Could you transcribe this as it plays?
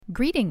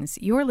Greetings.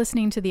 You're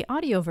listening to the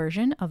audio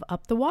version of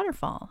Up the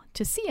Waterfall.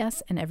 To see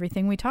us and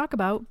everything we talk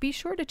about, be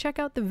sure to check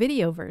out the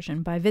video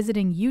version by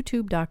visiting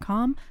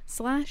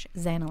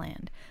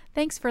youtube.com/Xanaland.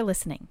 Thanks for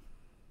listening.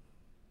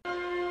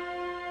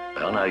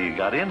 Well, now you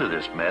got into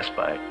this mess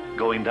by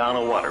going down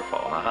a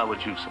waterfall. Now, how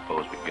would you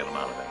suppose we get them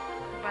out of there?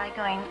 By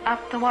going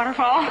up the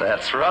waterfall?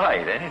 That's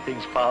right.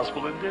 Anything's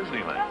possible in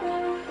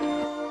Disneyland.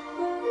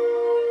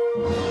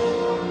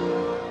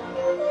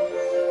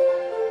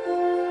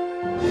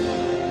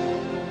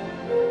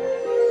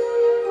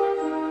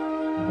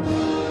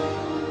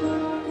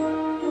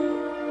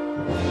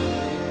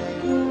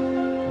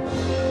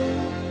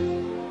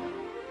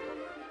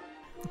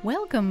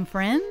 Welcome,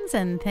 friends,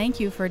 and thank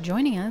you for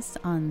joining us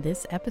on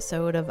this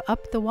episode of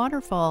Up the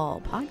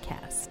Waterfall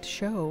podcast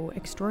show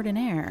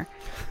extraordinaire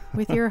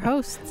with your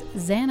hosts,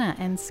 Xana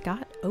and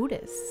Scott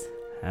Otis.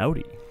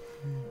 Howdy.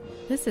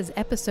 This is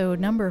episode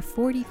number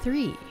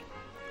 43. It's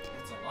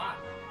a lot.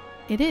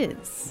 It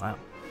is. Wow.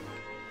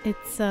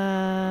 It's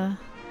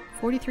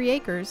 43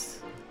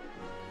 acres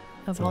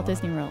of Walt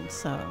Disney World.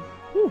 So,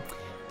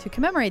 to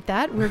commemorate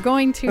that, we're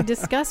going to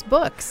discuss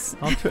books.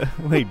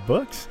 Wait,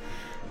 books?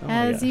 Oh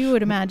As you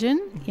would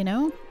imagine, you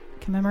know,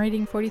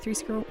 commemorating 43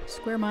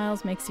 square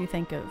miles makes you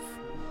think of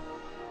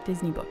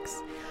Disney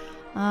books.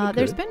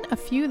 There's been a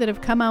few that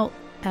have come out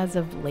as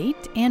of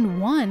late,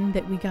 and one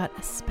that we got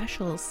a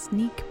special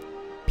sneak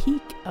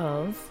peek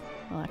of.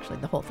 Well, actually,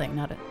 the whole thing,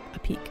 not a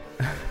peek.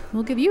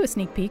 We'll give you a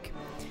sneak peek.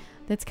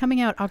 That's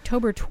coming out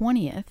October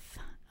 20th.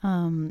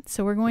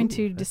 So we're going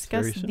to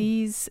discuss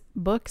these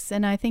books,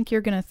 and I think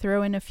you're going to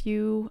throw in a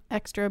few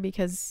extra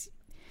because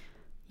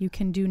you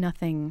can do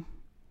nothing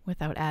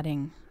without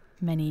adding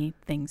many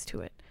things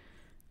to it.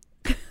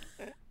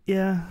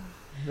 Yeah,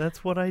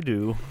 that's what I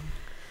do.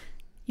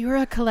 You're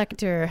a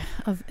collector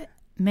of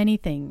many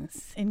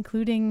things,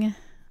 including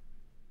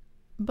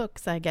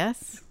books, I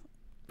guess.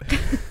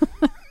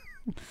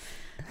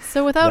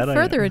 So without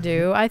further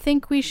ado, I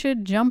think we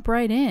should jump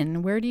right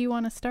in. Where do you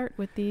want to start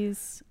with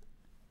these,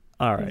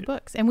 these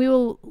books? And we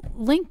will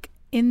link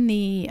in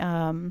the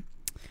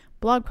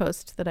blog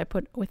post that I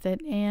put with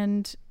it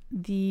and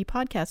the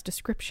podcast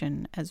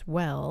description as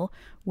well,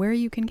 where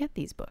you can get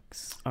these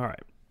books. All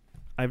right.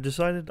 I've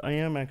decided I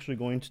am actually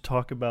going to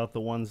talk about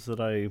the ones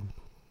that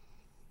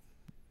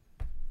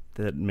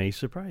may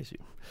surprise you.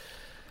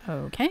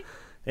 Okay.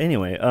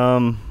 Anyway,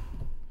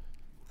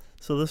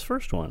 so this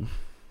first one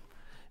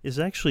is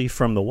actually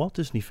from the Walt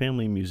Disney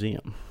Family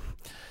Museum.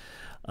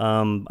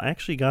 I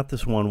actually got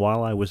this one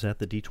while I was at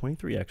the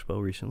D23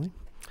 Expo recently.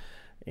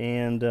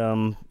 And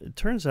it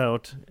turns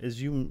out,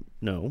 as you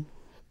know,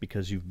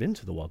 because you've been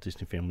to the Walt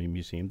Disney Family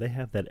Museum, they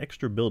have that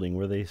extra building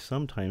where they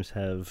sometimes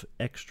have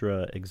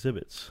extra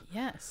exhibits.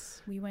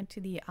 Yes, we went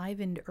to the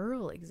Ivan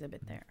Earl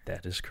exhibit there.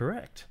 That is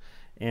correct.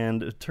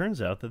 And it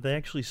turns out that they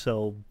actually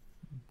sell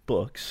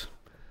books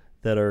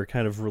that are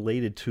kind of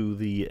related to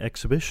the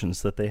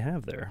exhibitions that they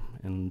have there.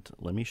 And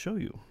let me show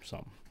you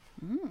some.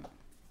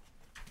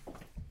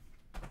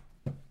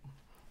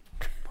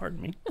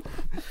 Pardon me.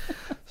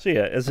 So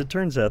yeah, as it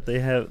turns out, they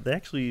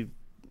actually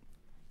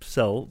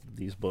sell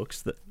these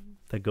books that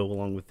go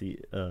along with the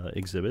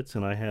exhibits,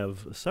 and I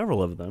have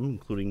several of them,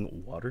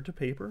 including Water to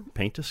Paper,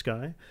 Paint to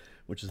Sky,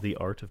 which is the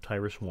art of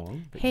Tyrus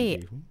Wong.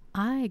 Hey,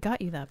 I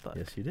got you that book.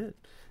 Yes, you did.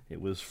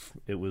 It was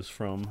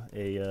from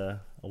a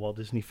Walt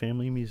Disney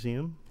Family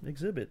Museum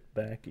exhibit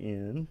back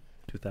in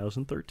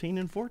 2013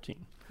 and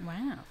 14.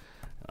 Wow.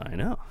 I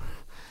know.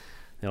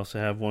 They also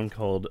have one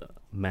called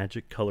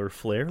Magic Color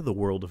Flair, The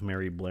World of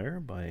Mary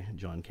Blair by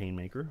John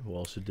Canemaker, who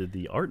also did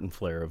the art and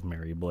flair of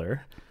Mary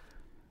Blair.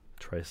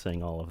 Try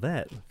saying all of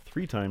that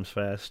 3 times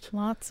fast.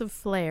 Lots of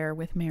flair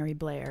with Mary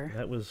Blair.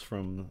 That was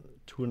from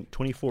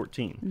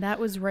 2014. That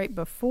was right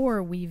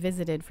before we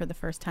visited for the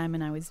first time,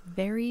 and I was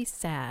very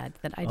sad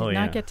that I did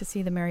not get to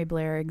see the Mary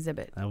Blair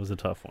exhibit. That was a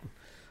tough one.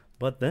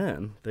 But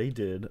then they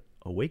did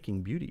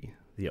Awaking Beauty,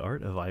 The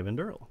Art of Ivan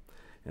Earl.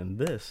 And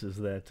this is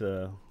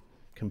that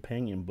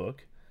companion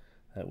book.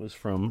 That was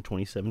from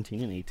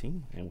 2017 and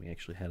 18, and we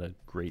actually had a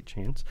great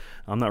chance.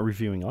 I'm not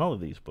reviewing all of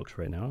these books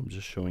right now. I'm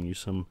just showing you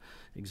some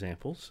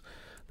examples.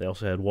 They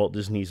also had Walt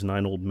Disney's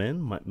 9 Old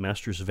Men,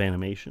 Masters of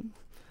Animation,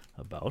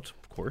 about,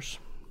 of course,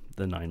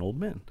 the 9 Old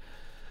Men.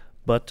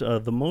 But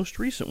the most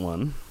recent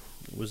one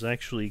was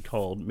actually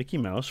called Mickey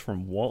Mouse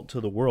From Walt to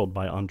the World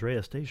by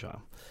Andreas Deja,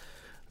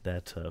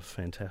 that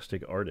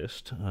fantastic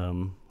artist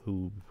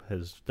who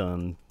has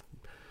done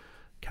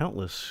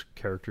countless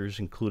characters,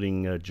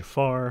 including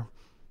Jafar,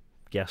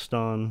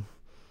 Gaston,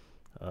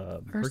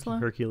 Ursula?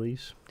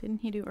 Hercules.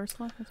 Didn't he do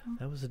Ursula as well?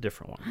 That was a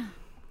different one.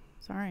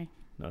 Sorry.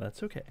 No,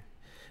 that's okay.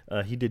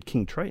 He did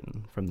King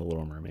Triton from The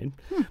Little Mermaid.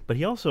 But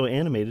he also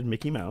animated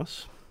Mickey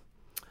Mouse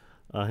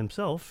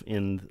himself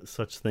in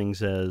such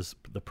things as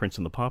The Prince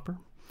and the Pauper,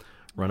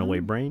 Runaway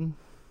Brain,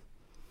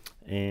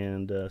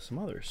 and some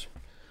others.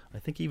 I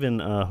think even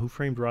Who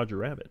Framed Roger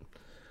Rabbit.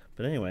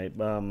 But anyway,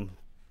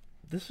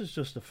 this is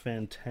just a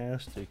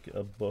fantastic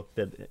book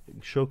that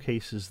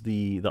showcases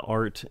the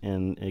art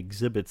and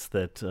exhibits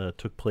that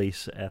took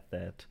place at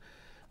that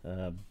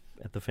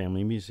at the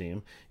Family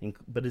Museum.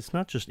 But it's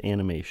not just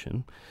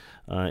animation.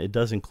 It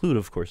does include,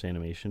 of course,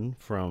 animation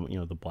from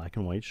the black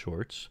and white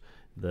shorts,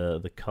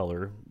 the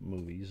color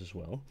movies as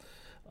well.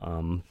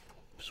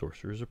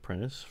 Sorcerer's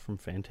Apprentice from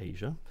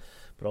Fantasia,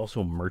 but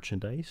also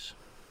merchandise,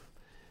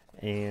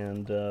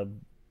 and I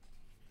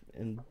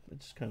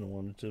just kind of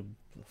wanted to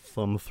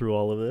thumb through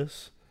all of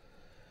this,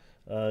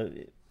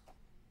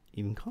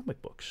 even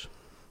comic books.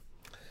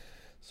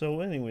 So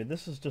anyway,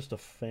 this is just a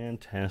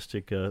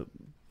fantastic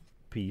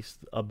piece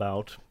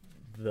about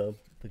the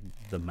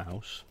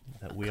mouse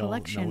that we all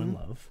know and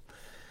love,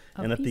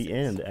 and at the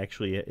end,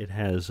 actually, it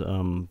has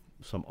some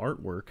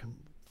artwork,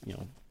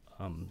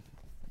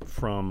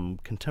 from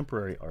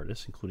contemporary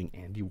artists, including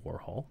Andy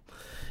Warhol,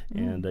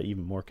 and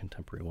even more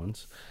contemporary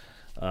ones.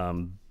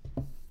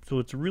 So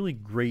it's a really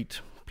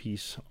great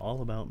piece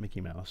all about Mickey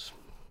Mouse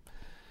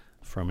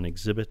from an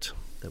exhibit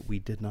that we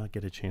did not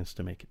get a chance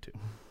to make it to.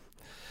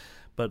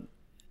 But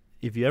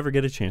if you ever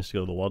get a chance to go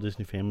to the Walt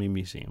Disney Family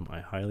Museum,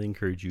 I highly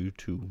encourage you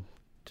to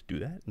do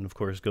that. And, of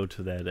course, go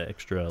to that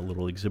extra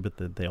little exhibit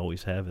that they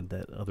always have in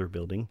that other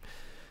building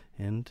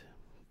and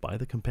buy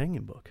the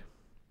companion book.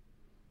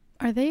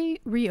 Are they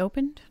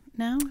reopened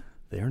now?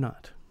 They are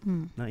not.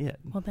 Not yet.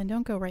 Well, then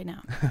don't go right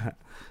now.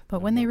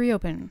 But when they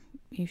reopen,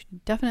 you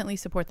should definitely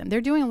support them.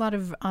 They're doing a lot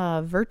of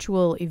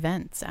virtual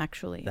events,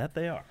 actually. That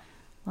they are.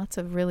 Lots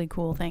of really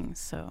cool things.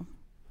 So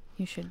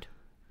you should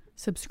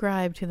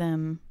subscribe to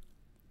them.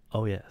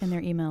 Oh, yes. In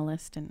their email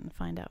list and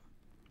find out.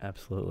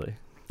 Absolutely.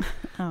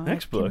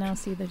 Next book. I can now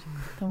see the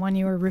one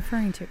you were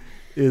referring to.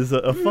 Is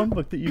a fun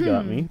book that you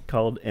got me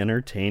called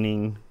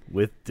Entertaining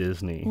with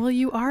Disney. Well,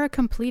 you are a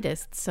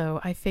completist, so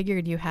I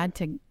figured you had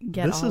to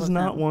get this all of is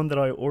not them. one that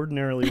I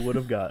ordinarily would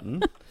have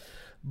gotten,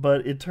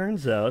 but it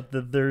turns out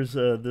that there's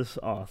this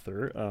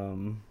author,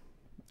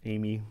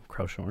 Amy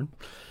Kraushorn,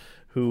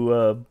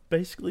 who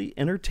basically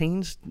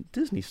entertains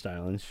Disney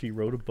style, and she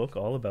wrote a book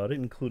all about it,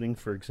 including,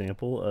 for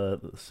example,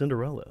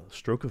 Cinderella,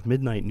 Stroke of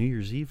Midnight New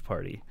Year's Eve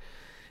Party.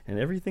 And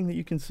everything that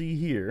you can see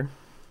here,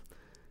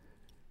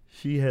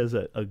 she has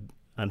a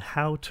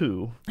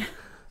how-to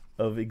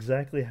of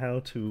exactly how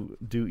to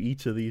do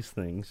each of these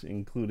things,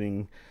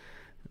 including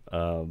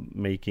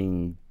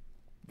making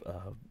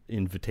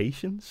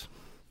invitations,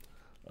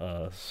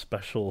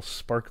 special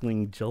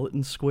sparkling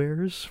gelatin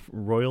squares,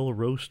 royal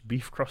roast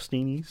beef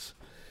crostinis,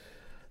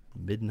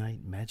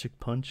 midnight magic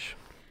punch.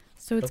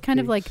 So it's kind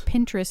of like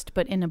Pinterest,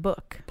 but in a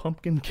book.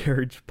 Pumpkin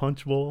carriage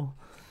punch bowl.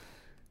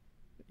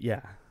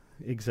 Yeah.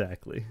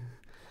 Exactly.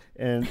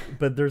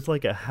 But there's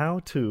like a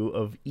how-to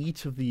of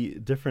each of the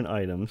different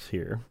items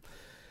here,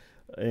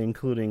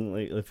 including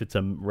like if it's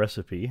a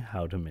recipe,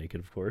 how to make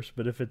it, of course,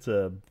 but if it's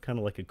a kind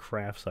of like a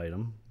crafts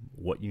item,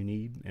 what you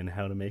need and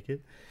how to make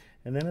it.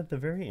 And then at the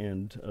very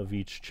end of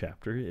each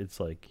chapter, it's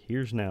like,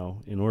 here's now,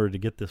 in order to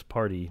get this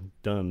party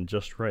done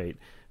just right,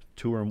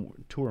 two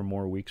or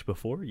more weeks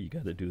before, you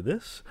got to do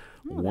this.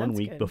 1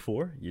 week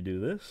before, you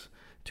do this.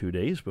 2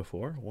 days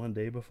before, 1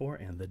 day before,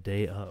 and the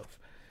day of.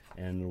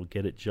 And we'll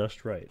get it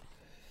just right.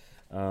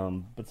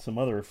 But some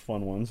other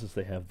fun ones is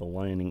they have the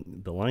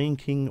Lion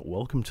King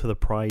Welcome to the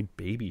Pride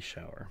Baby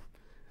Shower,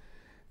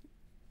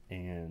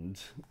 and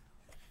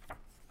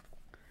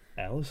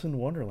Alice in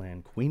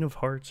Wonderland Queen of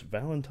Hearts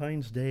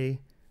Valentine's Day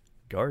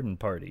Garden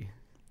Party.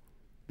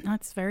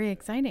 That's very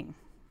exciting.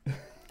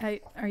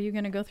 Are you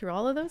going to go through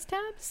all of those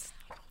tabs?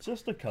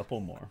 Just a couple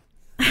more.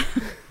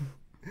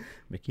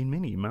 Mickey and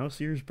Minnie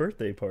Mouse Ears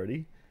Birthday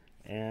Party,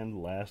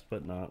 and last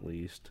but not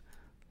least,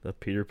 the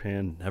Peter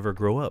Pan Never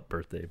Grow Up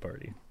Birthday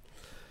Party.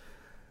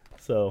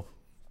 So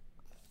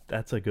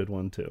that's a good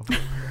one too.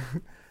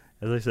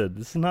 As I said,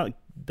 this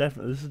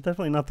is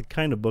definitely not the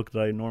kind of book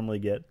that I normally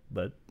get,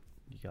 but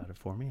you got it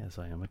for me as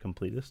I am a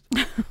completist.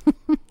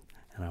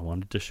 And I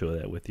wanted to share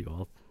that with you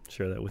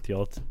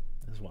all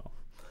as well.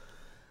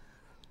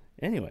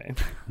 Anyway,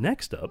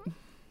 next up,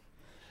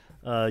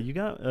 you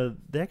got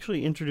they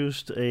actually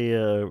introduced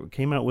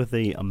came out with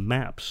a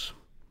maps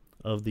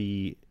of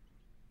the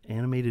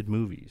animated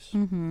movies.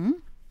 Mm-hmm.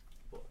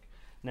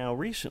 Now,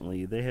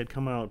 recently, they had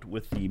come out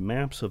with the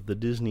maps of the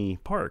Disney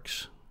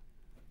parks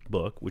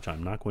book, which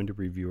I'm not going to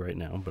review right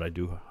now, but I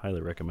do highly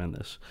recommend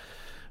this,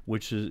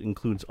 which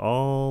includes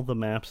all the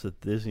maps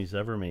that Disney's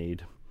ever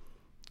made,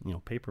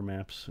 paper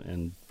maps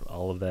and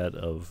all of that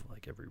of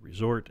like every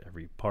resort,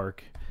 every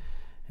park,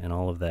 and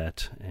all of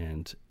that.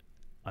 And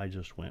I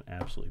just went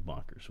absolutely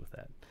bonkers with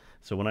that.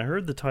 So when I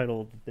heard the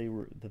title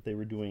that they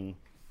were doing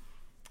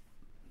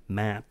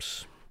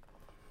maps,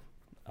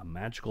 a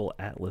magical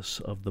atlas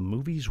of the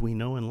movies we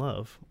know and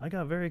love, I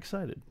got very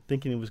excited,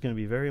 thinking it was going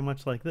to be very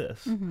much like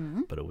this,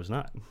 but it was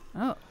not.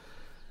 Oh.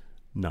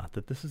 Not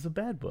that this is a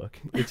bad book.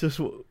 It's just,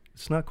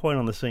 it's not quite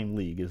on the same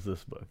league as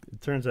this book.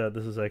 It turns out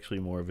this is actually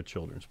more of a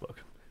children's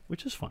book,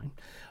 which is fine.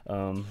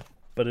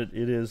 But it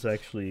is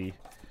actually,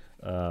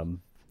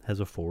 has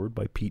a foreword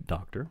by Pete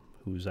Docter,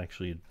 who's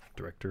actually a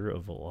director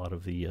of a lot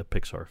of the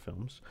Pixar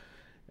films,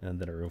 and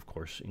that are, of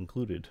course,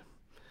 included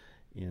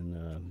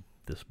in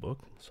this book,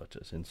 such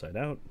as Inside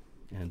Out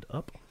and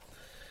Up.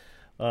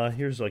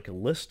 Here's like a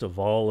list of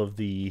all of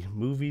the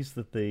movies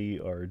that they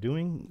are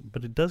doing,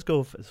 but it does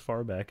go as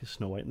far back as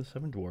Snow White and the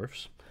Seven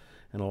Dwarfs,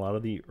 and a lot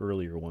of the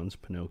earlier ones,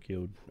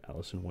 Pinocchio,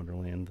 Alice in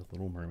Wonderland, The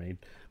Little Mermaid.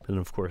 But then,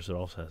 of course, it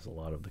also has a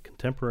lot of the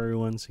contemporary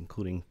ones,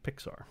 including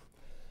Pixar.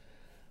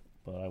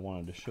 But I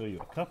wanted to show you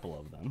a couple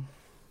of them.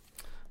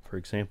 For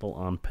example,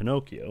 on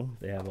Pinocchio,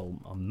 they have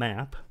a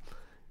map.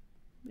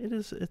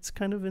 It's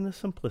kind of in a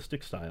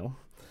simplistic style,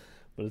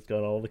 but it's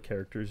got all the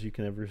characters you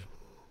can ever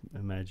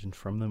imagine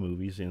from the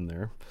movies in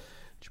there.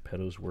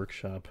 Geppetto's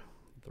Workshop,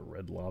 the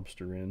Red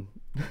Lobster Inn.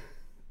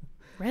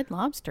 Red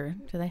Lobster?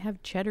 Do they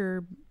have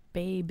Cheddar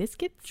Bay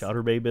biscuits?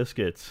 Chowder Bay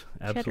biscuits,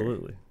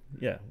 absolutely.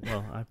 Yeah,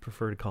 well, I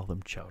prefer to call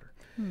them chowder.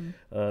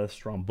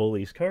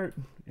 Stromboli's Cart,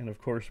 and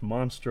of course,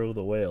 Monstro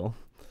the Whale.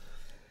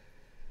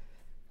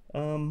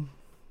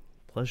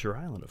 Pleasure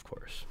Island, of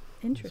course.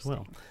 Interesting. As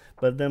well.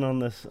 But then on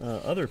this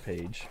other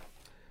page,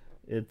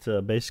 it's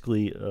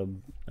basically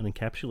an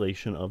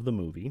encapsulation of the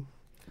movie.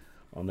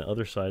 On the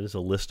other side is a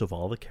list of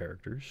all the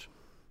characters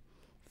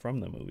from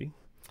the movie,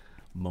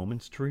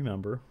 moments to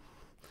remember,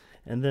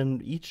 and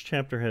then each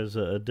chapter has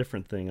a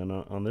different thing.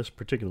 On this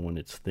particular one,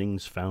 it's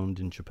things found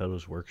in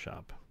Geppetto's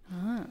Workshop.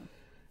 Ah.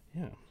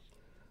 Yeah.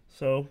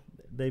 So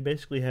they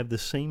basically have the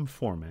same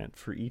format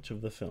for each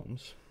of the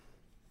films,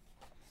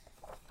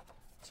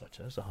 such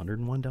as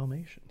 101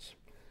 Dalmatians,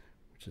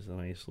 which is a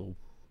nice little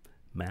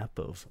map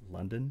of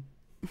London.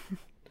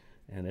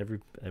 And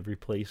every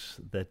place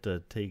that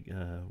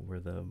where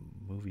the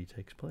movie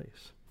takes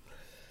place,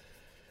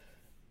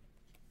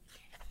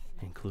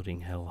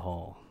 including Hell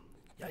Hall.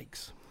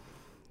 Yikes!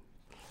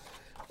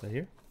 But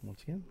here,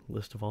 once again,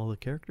 list of all the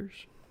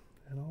characters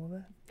and all of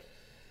that,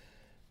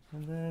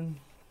 and then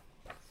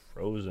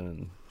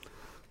Frozen.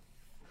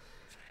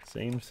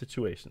 Same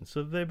situation.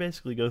 So they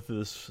basically go through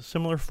this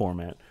similar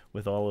format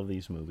with all of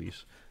these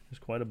movies. There's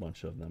quite a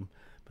bunch of them,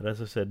 but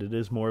as I said, it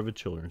is more of a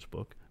children's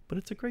book, but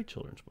it's a great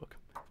children's book.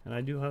 And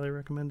I do highly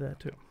recommend that,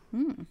 too.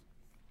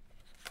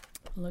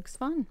 Looks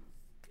fun.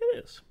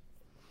 It is.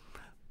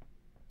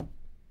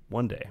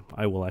 One day,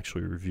 I will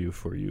actually review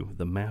for you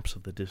the Maps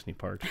of the Disney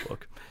Parks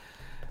book,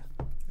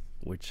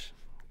 which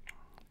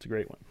it's a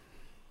great one.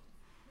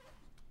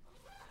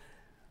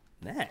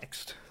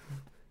 Next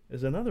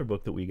is another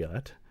book that we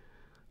got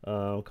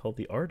called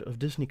The Art of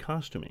Disney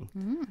Costuming.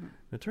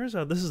 It turns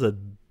out this is a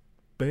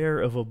bear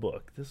of a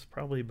book. This is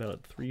probably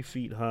about 3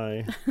 feet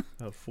high,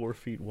 about 4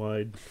 feet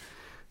wide.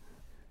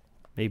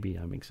 Maybe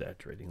I'm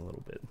exaggerating a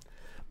little bit.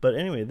 But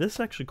anyway, this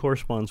actually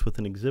corresponds with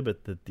an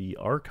exhibit that the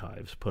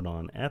archives put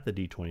on at the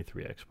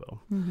D23 Expo.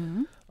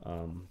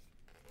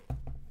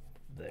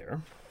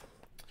 There.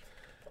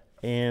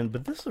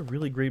 But this is a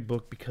really great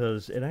book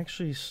because it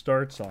actually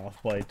starts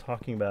off by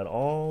talking about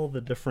all the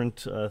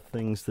different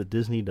things that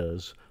Disney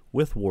does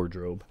with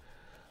wardrobe,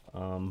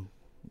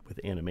 with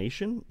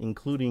animation,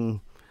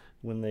 including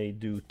when they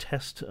do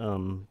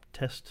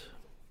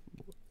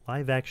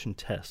live action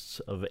tests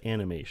of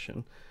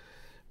animation,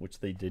 which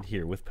they did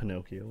here with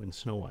Pinocchio and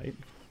Snow White.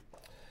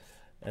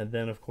 And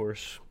then, of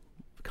course,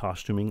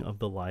 costuming of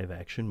the live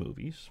action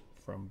movies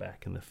from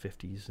back in the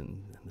 50s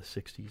and the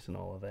 60s and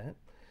all of that.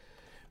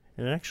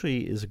 And it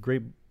actually is a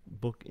great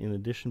book in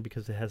addition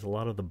because it has a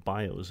lot of the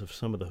bios of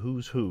some of the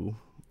who's who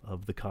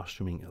of the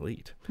costuming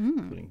elite,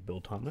 including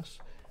Bill Thomas,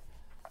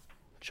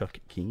 Chuck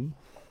Keene,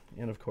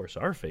 and of course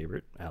our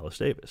favorite, Alice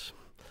Davis.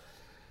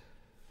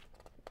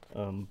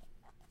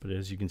 But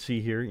as you can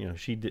see here,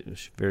 she's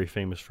very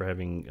famous for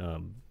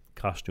having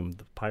costumed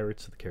the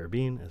Pirates of the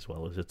Caribbean as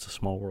well as It's a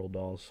Small World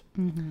dolls.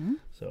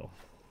 So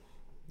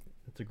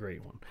it's a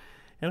great one.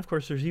 And of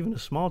course, there's even a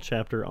small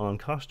chapter on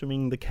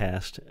costuming the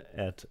cast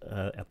at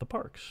the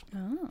parks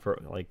for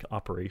like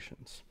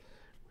operations,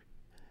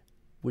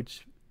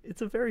 which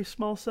it's a very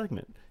small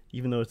segment,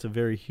 even though it's a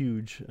very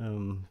huge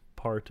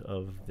part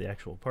of the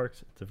actual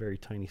parks. It's a very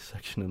tiny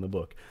section in the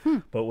book.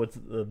 But what's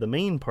the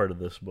main part of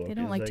this book? They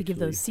don't like to give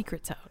those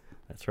secrets out.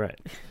 That's right.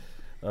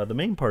 The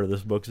main part of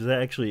this book is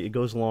that actually it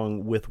goes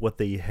along with what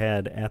they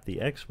had at the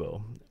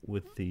expo,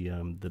 with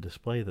the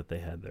display that they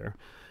had there,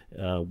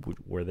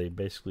 where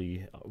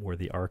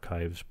the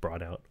archives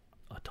brought out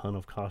a ton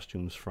of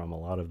costumes from a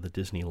lot of the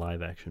Disney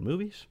live action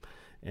movies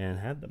and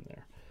had them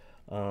there.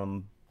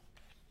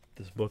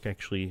 This book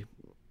actually,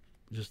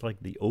 just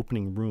like the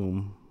opening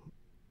room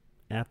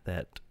at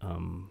that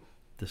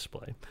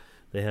display,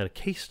 they had a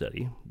case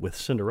study with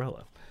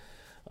Cinderella.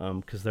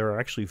 Because there are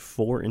actually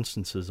 4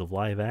 instances of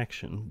live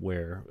action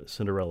where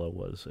Cinderella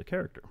was a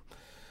character.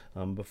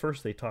 But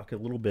first they talk a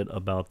little bit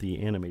about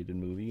the animated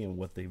movie and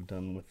what they've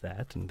done with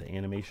that and the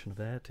animation of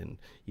that and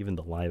even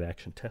the live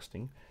action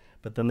testing.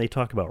 But then they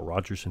talk about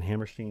Rodgers and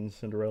Hammerstein's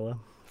Cinderella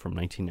from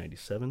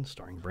 1997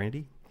 starring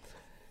Brandy.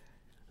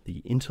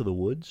 The Into the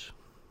Woods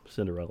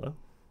Cinderella,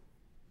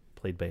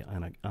 played by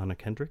Anna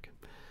Kendrick.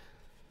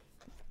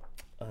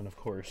 And of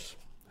course,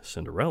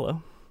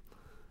 Cinderella,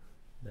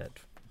 that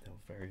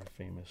very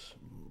famous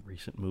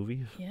recent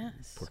movie,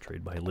 yes,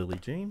 portrayed by Lily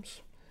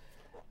James,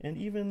 and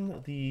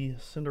even the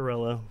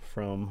Cinderella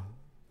from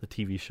the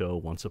TV show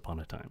Once Upon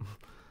a Time,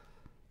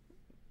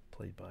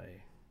 played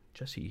by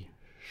Jesse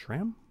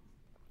Schramm?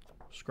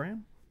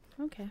 Scram?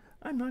 Okay.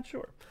 I'm not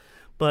sure.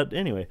 But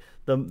anyway,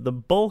 the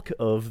bulk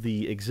of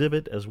the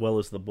exhibit as well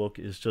as the book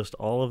is just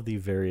all of the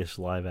various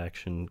live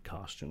action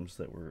costumes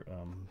that were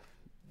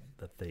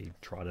that they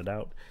trotted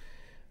out,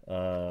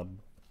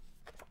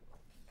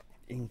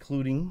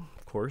 including,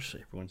 of course,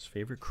 everyone's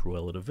favorite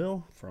Cruella de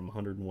Vil from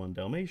 101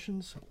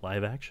 Dalmatians,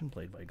 live action,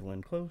 played by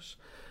Glenn Close.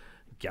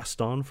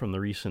 Gaston from the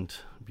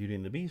recent Beauty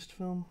and the Beast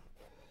film.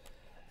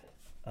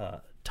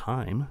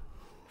 Time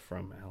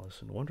from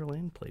Alice in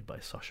Wonderland, played by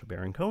Sacha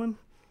Baron Cohen.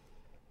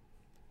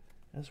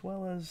 As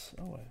well as,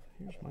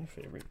 here's my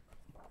favorite,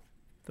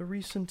 the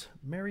recent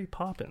Mary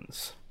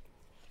Poppins,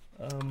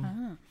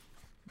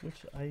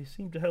 which I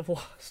seem to have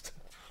lost.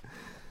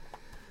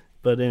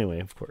 But anyway,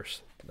 of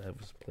course, that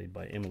was played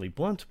by Emily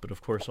Blunt, but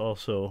of course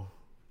also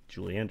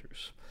Julie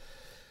Andrews.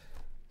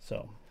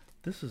 So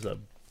this is a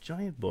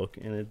giant book,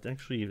 and it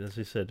actually, as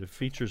I said, it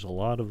features a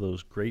lot of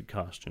those great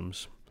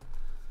costumes.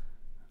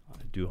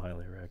 I do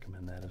highly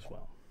recommend that as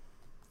well.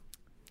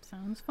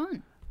 Sounds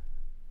fun.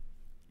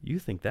 You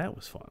think that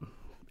was fun?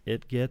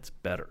 It gets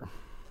better.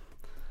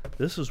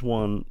 This is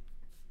one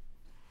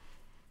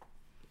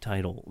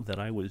title that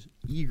I was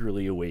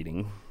eagerly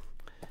awaiting,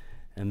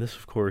 and this,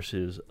 of course,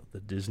 is the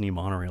Disney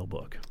Monorail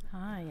book.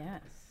 Ah,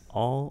 yes.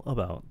 All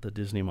about the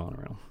Disney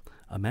Monorail.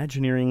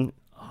 Imagineering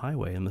a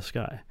highway in the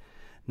sky.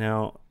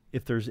 Now,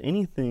 if there's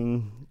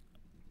anything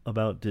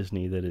about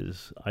Disney that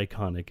is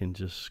iconic and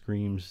just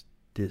screams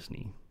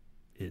Disney,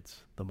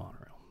 it's the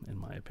monorail, in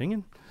my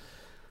opinion.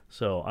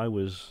 So I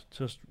was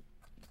just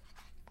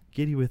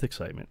giddy with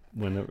excitement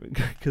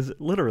because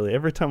literally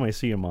every time I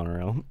see a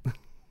monorail,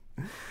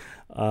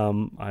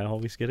 I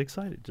always get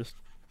excited just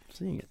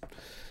seeing it.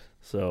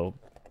 So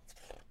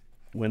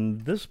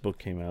when this book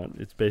came out,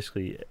 it's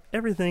basically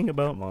everything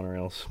about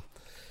monorails.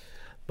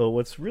 But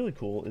what's really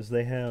cool is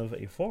they have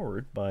a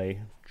foreword by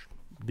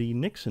the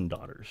Nixon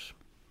daughters.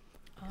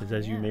 Because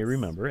as you may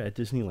remember, at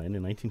Disneyland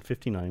in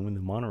 1959, when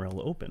the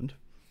monorail opened,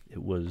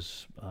 it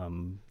was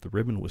the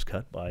ribbon was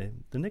cut by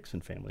the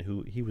Nixon family,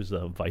 who he was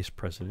the vice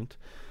president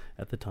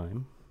at the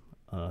time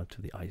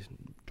to the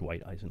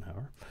Dwight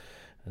Eisenhower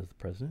as the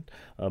president.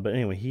 But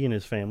anyway, he and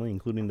his family,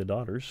 including the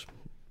daughters,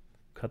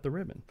 cut the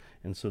ribbon,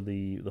 and so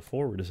the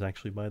foreword is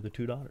actually by the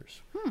two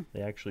daughters.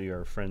 They actually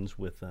are friends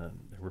with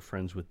they were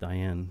friends with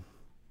Diane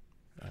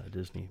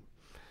Disney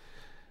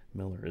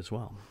Miller as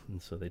well,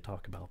 and so they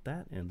talk about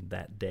that and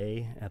that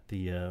day at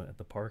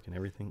the park and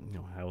everything. You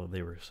know how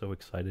they were so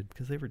excited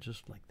because they were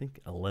just like, I think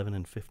 11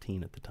 and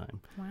 15 at the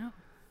time. Wow.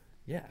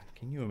 Yeah,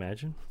 can you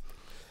imagine?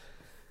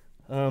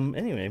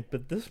 Anyway,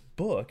 but this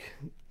book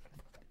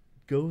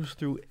goes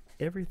through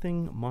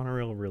everything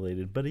monorail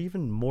related, but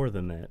even more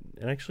than that.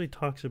 It actually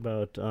talks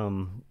about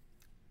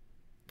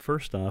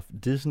first off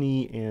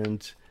Disney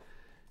and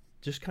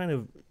just kind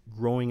of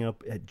growing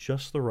up at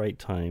just the right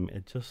time,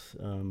 at just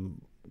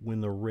when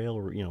the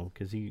railroad,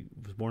 because he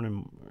was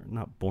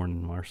not born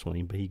in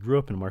Marceline, but he grew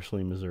up in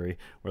Marceline, Missouri,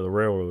 where the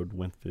railroad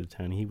went through the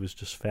town. He was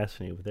just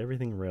fascinated with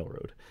everything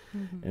railroad.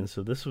 Mm-hmm. And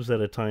so this was at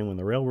a time when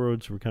the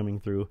railroads were coming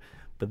through.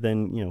 But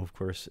then, of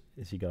course,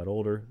 as he got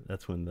older,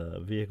 that's when the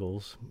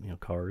vehicles,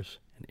 cars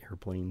and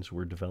airplanes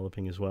were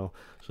developing as well.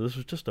 So this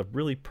was just a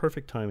really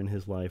perfect time in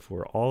his life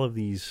where all of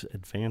these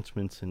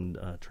advancements in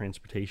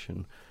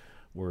transportation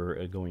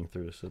were going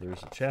through. So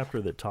there's a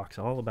chapter that talks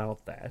all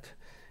about that,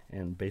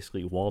 and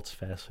basically Walt's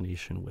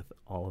fascination with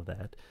all of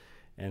that,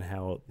 and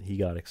how he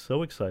got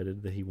so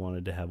excited that he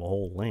wanted to have a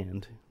whole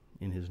land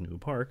in his new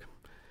park,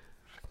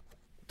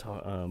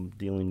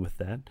 dealing with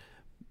that,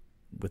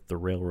 with the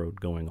railroad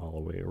going all the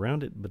way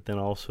around it, but then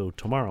also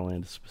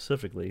Tomorrowland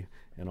specifically,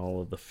 and all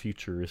of the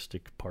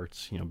futuristic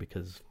parts,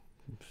 because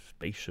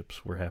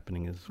spaceships were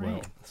happening as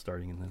well,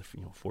 starting in the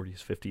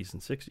 40s, 50s,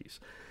 and 60s.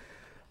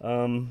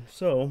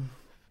 So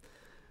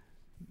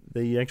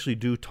they actually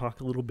do talk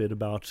a little bit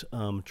about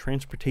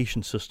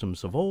transportation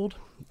systems of old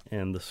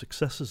and the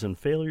successes and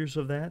failures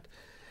of that,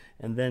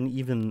 and then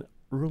even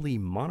early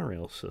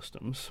monorail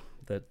systems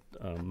that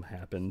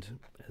happened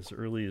as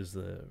early as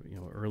the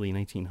early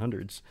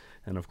 1900s,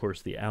 and of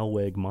course the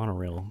Alweg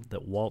monorail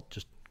that Walt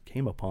just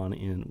came upon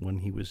when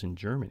he was in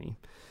Germany.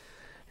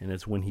 And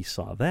it's when he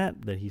saw that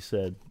he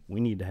said, we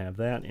need to have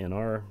that in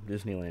our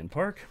Disneyland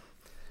park.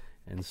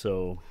 And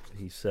so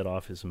he set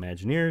off his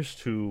Imagineers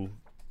to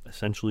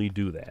essentially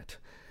do that.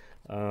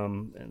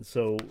 And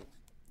so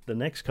the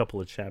next couple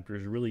of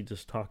chapters really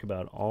just talk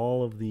about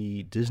all of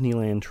the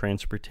Disneyland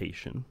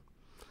transportation,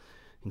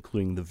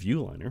 including the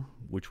Viewliner,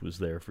 which was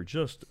there for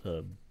just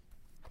a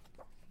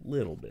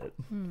little bit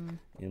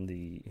in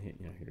the,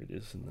 here it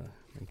is in the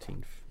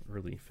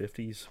early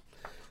 50s.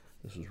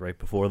 This was right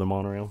before the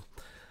monorail.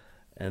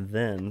 And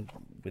then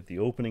with the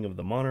opening of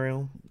the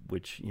monorail,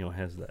 which,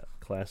 has that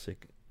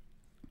classic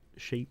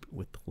shape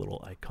with the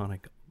little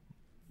iconic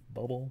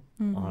bubble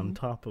on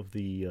top of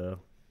the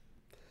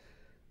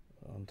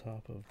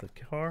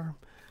car,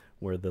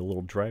 where the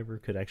little driver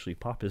could actually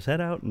pop his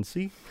head out and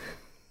see.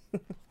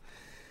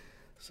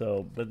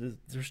 So, but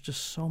there's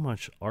just so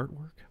much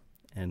artwork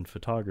and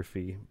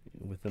photography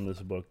within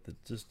this book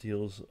that just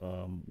deals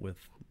with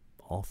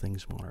all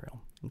things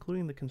monorail,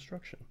 including the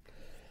construction.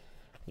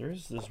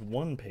 There's this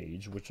one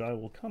page, which I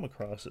will come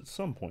across at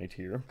some point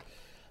here.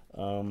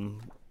 The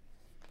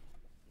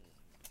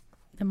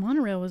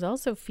monorail was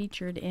also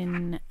featured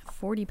in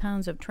 40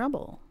 Pounds of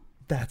Trouble.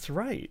 That's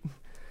right.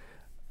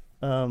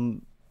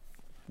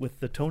 With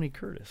the Tony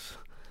Curtis.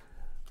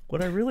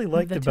 What I really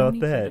liked about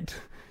that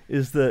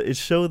is it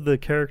showed the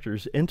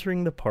characters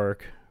entering the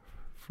park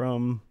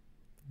from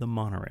the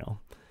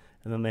monorail.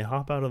 And then they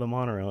hop out of the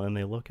monorail and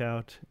they look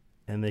out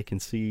and they can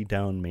see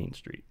down Main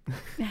Street.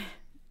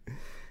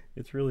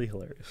 It's really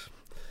hilarious.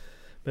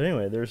 But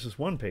anyway, there's this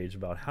one page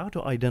about how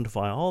to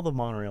identify all the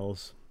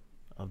monorails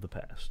of the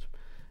past,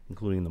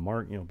 including the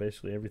Mark,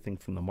 basically everything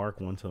from the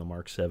Mark 1 to the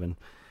Mark 7.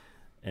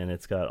 And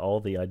it's got all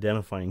the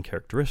identifying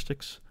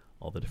characteristics,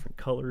 all the different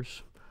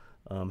colors,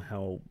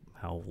 how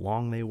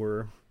long they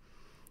were.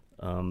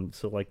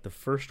 So like the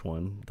first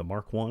one, the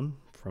Mark 1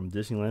 from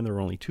Disneyland, there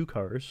were only 2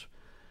 cars.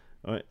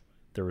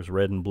 There was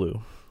red and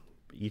blue.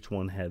 Each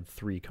one had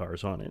 3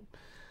 cars on it.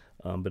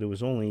 But it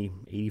was only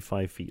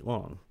 85 feet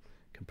long.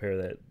 Compare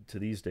that to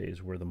these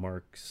days where the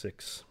Mark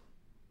 6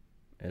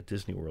 at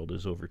Disney World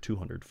is over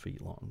 200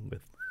 feet long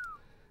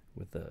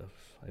with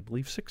I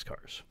believe 6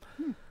 cars.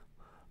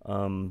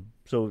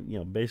 So,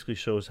 basically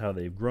shows how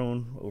they've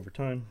grown over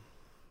time.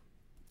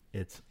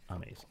 It's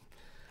amazing.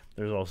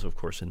 There's also, of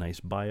course, a nice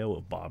bio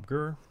of Bob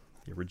Gurr,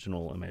 the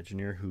original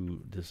Imagineer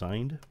who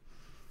designed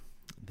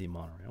the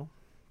monorail.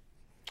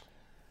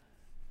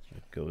 So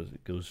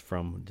it goes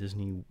from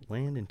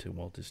Disneyland into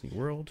Walt Disney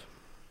World.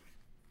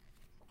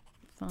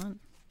 Fun.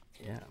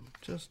 Yeah,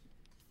 just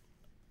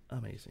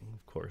amazing.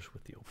 Of course,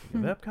 with the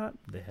opening of Epcot,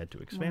 they had to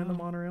expand the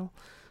monorail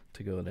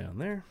to go down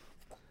there.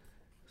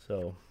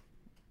 So,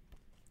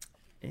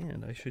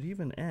 and I should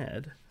even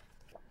add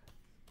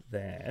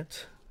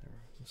that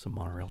some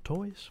monorail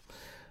toys.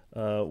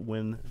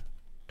 When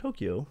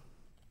Tokyo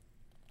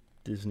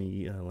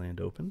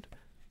Disneyland opened,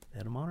 they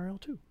had a monorail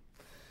too.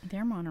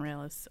 Their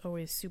monorail is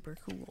always super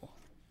cool.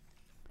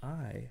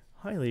 I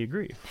highly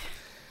agree.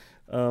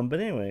 But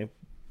anyway,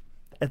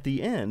 at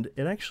the end,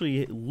 it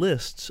actually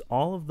lists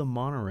all of the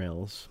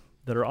monorails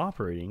that are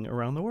operating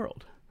around the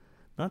world.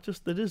 Not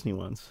just the Disney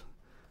ones,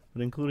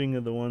 but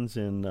including the ones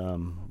in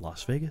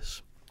Las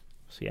Vegas,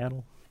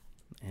 Seattle,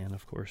 and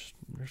of course,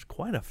 there's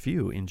quite a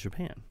few in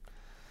Japan.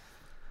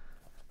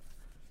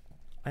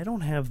 I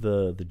don't have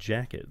the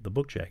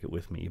book jacket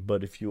with me,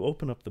 but if you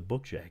open up the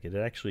book jacket,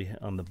 it actually,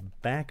 on the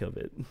back of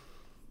it,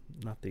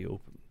 not the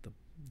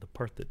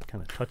part that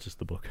kind of touches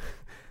the book,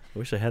 I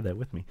wish I had that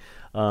with me,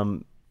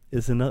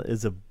 is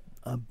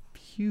a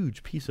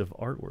huge piece of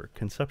artwork,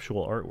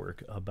 conceptual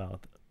artwork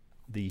about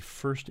the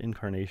first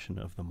incarnation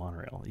of the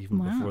monorail, even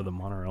before the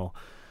monorail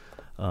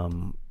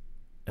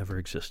ever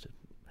existed.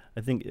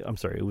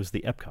 It was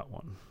the Epcot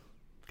one,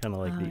 kind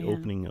of like the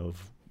opening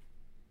of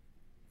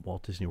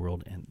Walt Disney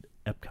World and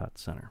Epcot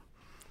Center.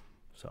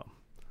 So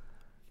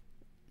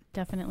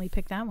definitely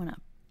pick that one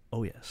up.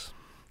 Oh yes.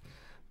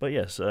 But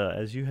yes,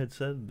 as you had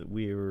said, that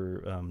we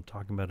were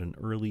talking about an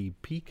early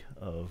peek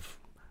of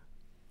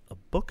a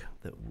book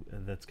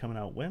that's coming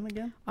out when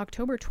again?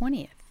 October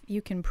 20th.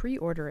 You can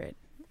pre-order it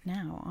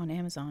now on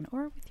Amazon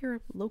or with your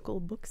local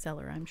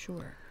bookseller, I'm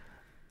sure.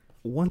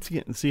 Once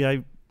again, see,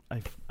 I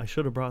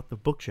should have brought the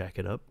book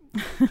jacket up.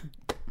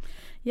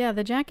 Yeah,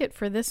 the jacket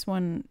for this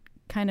one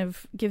kind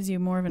of gives you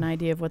more of an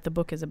idea of what the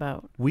book is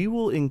about. We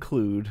will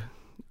include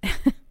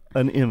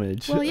an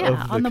image. Well, yeah,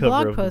 of the on the cover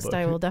blog of post, the book.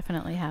 I will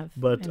definitely have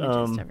images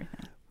to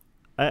everything.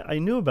 I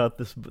knew about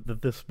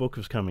that this book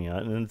was coming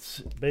out, and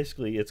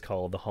it's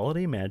called The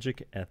Holiday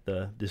Magic at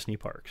the Disney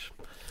Parks.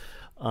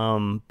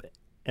 And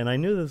I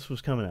knew this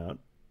was coming out,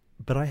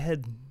 but I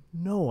had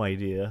no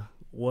idea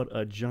what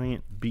a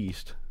giant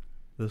beast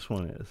this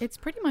one is. It's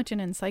pretty much an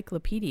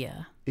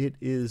encyclopedia. It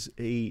is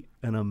an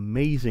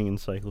amazing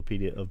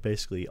encyclopedia of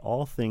basically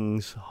all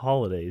things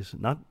holidays,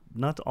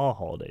 not all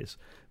holidays,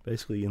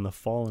 basically in the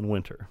fall and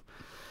winter.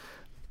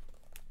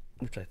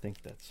 Which I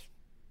think that's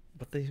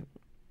what they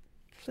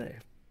say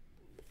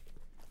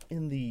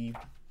in the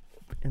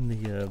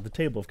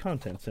table of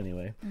contents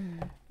anyway.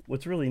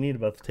 What's really neat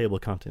about the table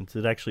of contents,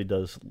 it actually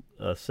does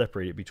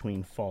separate it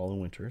between fall and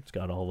winter. It's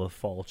got all the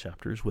fall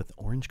chapters with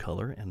orange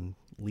color and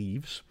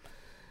leaves,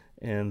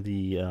 and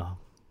the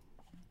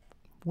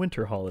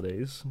winter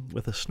holidays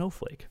with a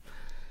snowflake.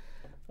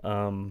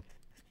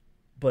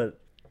 But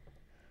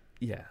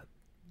yeah,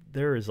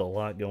 there is a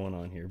lot going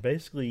on here.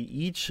 Basically,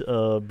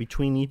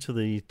 between each of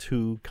the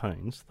two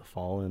kinds, the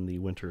fall and the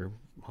winter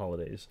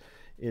holidays,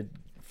 it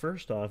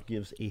first off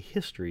gives a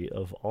history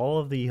of all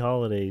of the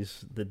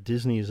holidays that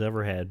Disney has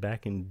ever had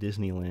back in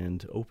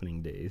Disneyland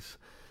opening days,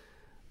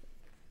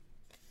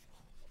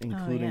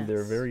 including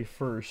their very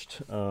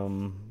first.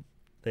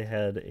 They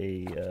had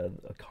a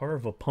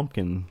carve a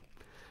pumpkin,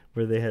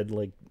 where they had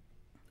like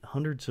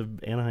hundreds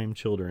of Anaheim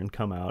children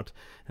come out,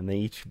 and they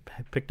each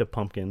picked a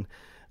pumpkin.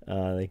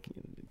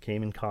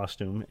 came in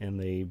costume and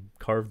they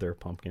carved their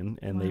pumpkin,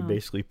 and they Wow.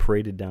 basically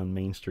paraded down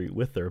Main Street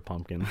with their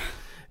pumpkin,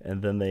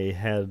 and then they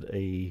had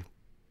a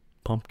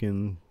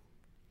pumpkin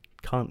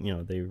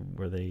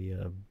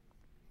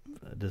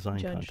design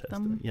Judged contest.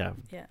 them? Yeah,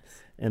 Yes.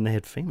 and they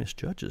had famous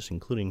judges,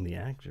 including the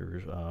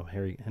actors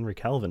Henry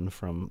Calvin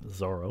from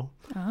Zorro,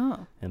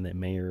 Oh, and the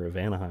mayor of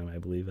Anaheim, I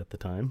believe, at the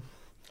time.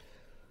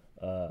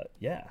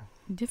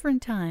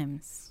 different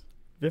times.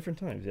 Different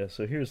times, yeah.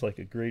 So here's like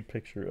a great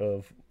picture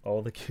of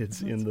all the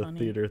kids in That's the funny.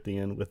 theater at the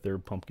end with their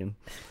pumpkin.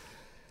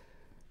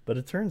 But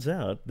it turns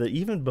out that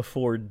even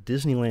before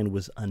Disneyland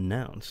was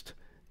announced,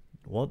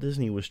 Walt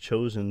Disney was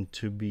chosen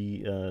to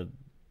be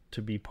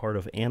part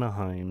of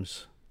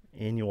Anaheim's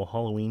annual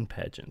Halloween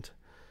pageant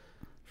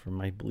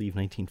from, I believe,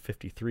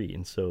 1953.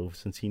 And so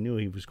since he knew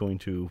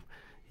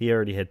he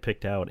already had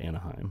picked out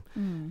Anaheim.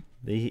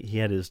 He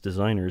had his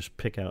designers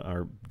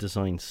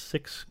design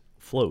 6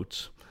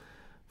 floats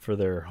for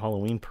their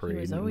Halloween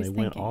parade, and always they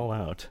went thinking all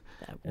out.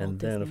 That Walt And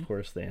then, Disney. of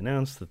course, they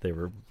announced that they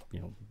were,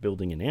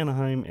 building in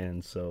Anaheim,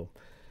 and so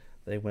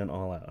they went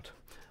all out.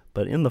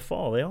 But in the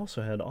fall, they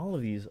also had all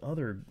of these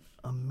other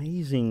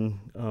amazing,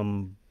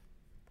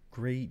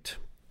 great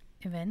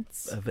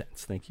Events.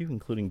 events. Thank you,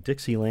 including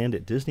Dixieland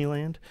at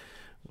Disneyland.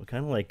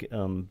 Kind of like,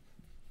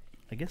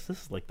 I guess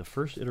this is like the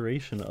first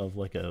iteration of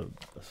like a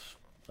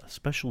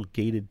special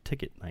gated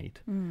ticket night,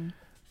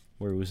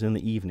 where it was in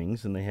the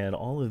evenings, and they had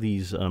all of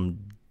these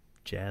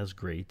jazz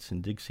greats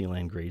and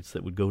Dixieland greats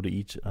that would go to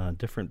each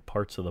different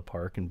parts of the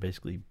park and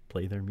basically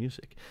play their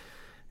music.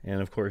 And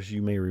of course,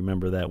 you may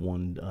remember that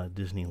one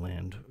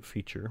Disneyland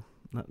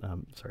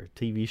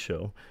TV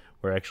show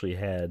where it actually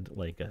had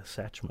like a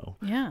Satchmo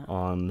Yeah.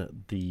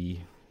 on the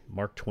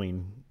Mark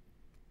Twain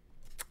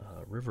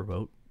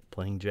riverboat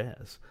playing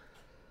jazz.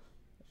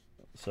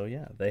 So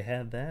yeah, they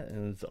had that,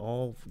 and it's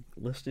all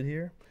listed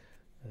here,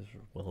 as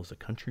well as a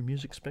country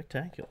music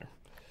spectacular.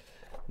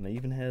 And they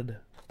even had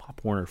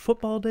Pop Warner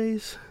football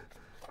days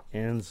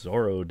and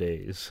Zorro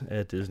days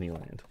at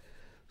Disneyland.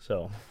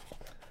 So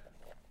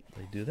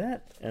they do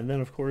that, and then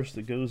of course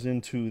it goes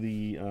into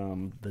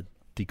the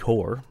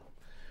decor,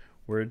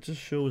 where it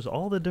just shows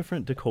all the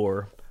different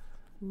decor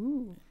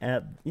Ooh.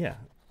 at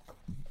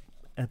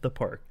the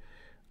park.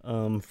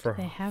 For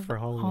They have for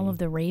Halloween. all of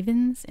the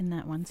ravens in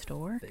that one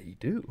store. They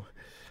do.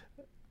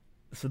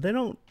 So they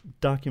don't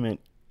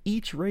document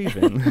each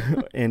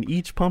raven and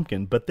each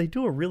pumpkin, but they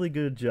do a really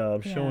good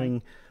job Yeah.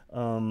 showing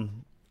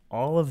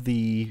all of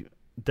the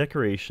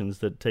decorations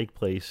that take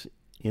place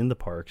in the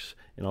parks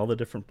in all the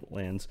different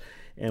lands.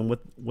 And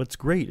what's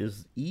great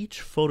is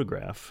each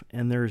photograph,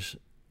 and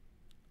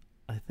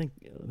I think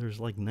there's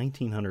like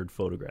 1,900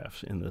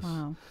 photographs in this.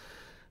 Wow.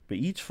 But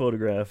each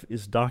photograph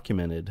is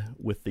documented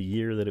with the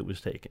year that it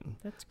was taken.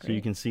 That's great. So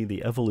you can see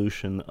the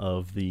evolution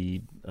of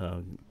the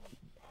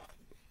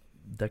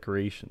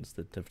decorations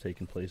that have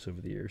taken place over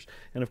the years.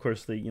 And of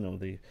course,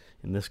 in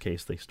this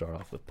case, they start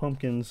off with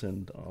pumpkins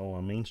and all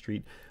on Main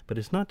Street. But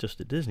it's not just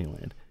at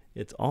Disneyland;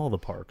 it's all the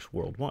parks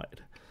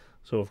worldwide.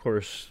 So of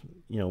course,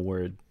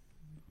 where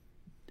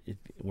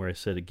I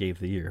said it gave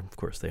the year, of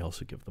course they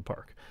also give the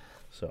park.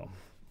 So,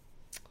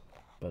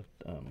 but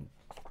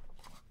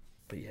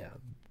yeah.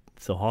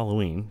 So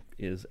Halloween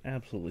is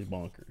absolutely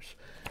bonkers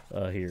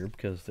here,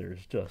 because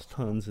there's just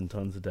tons and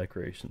tons of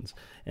decorations.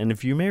 And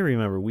if you may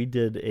remember, we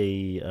did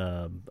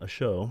a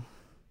show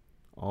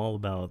all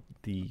about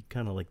the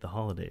kind of like the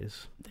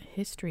holidays. The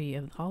history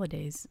of the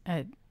holidays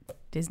at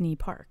Disney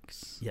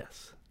parks.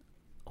 Yes.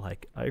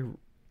 Like I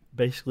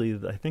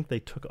think they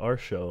took our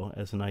show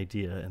as an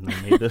idea and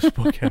they made this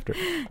book after.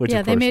 Which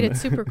Yeah, of they course made it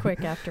super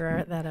quick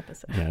after that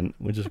episode. Yeah,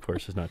 which of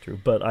course is not true.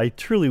 But I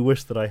truly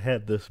wish that I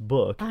had this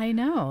book I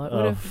know. It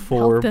would have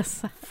for helped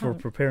us for out.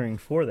 preparing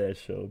for that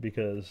show,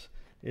 because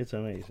it's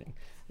amazing.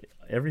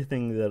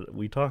 Everything that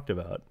we talked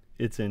about,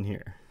 it's in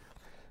here,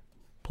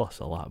 plus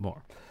a lot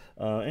more.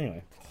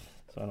 Anyway,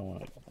 so I don't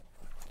want to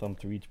thumb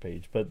through each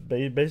page, but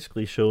they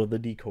basically show the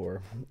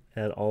decor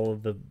at all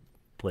of the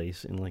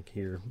place. And like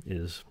here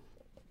is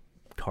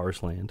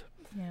Cars Land,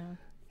 Yeah.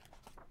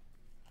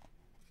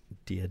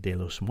 Dia de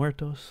los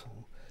Muertos,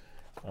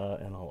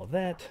 and all of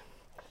that.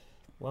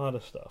 A lot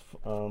of stuff.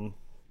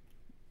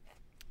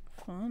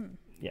 Fun.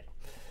 Yeah.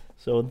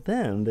 So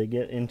then they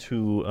get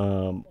into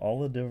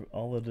all of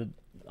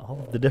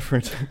the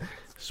different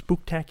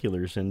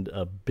spooktaculars and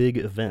big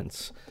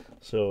events.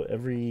 So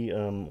every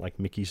like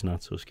Mickey's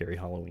Not So Scary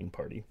Halloween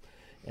Party,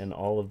 and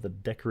all of the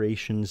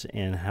decorations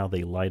and how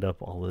they light up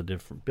all the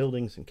different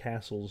buildings and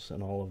castles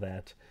and all of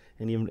that,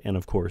 and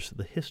of course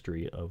the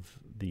history of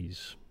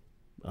these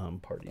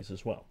parties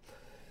as well.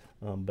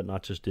 But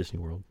not just Disney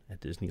World,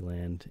 at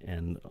Disneyland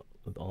and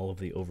all of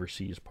the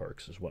overseas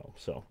parks as well.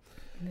 So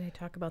Do they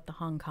talk about the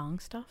Hong Kong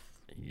stuff?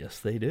 yes,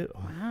 they do.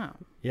 Wow.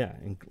 Yeah,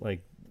 and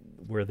like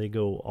where they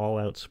go all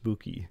out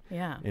spooky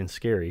Yeah. and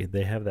scary,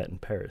 they have that in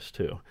Paris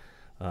too.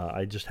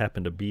 I just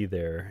happened to be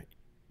there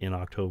in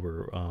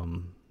October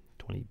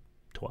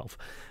 2012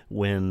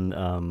 when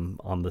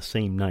on the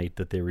same night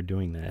that they were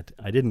doing that.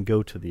 I didn't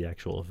go to the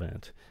actual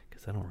event because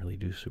because I don't really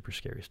do super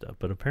scary stuff.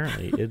 But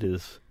apparently it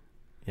is,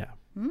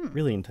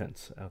 really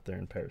intense out there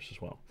in Paris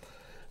as well.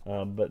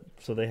 But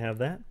so they have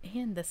that.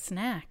 And the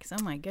snacks.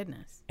 Oh, my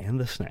goodness. And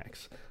the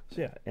snacks.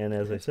 So yeah, and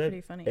as That's I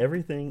pretty said, funny.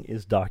 everything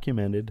is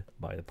documented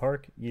by the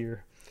park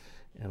year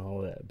and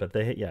all that. But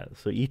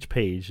so each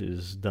page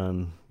is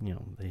done,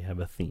 they have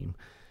a theme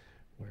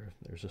where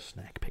there's a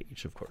snack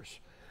page, of course.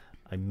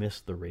 I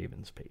missed the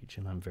Ravens page,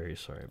 and I'm very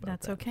sorry about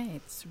that. That's okay.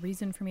 It's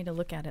reason for me to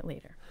look at it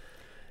later.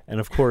 And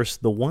of course,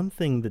 the one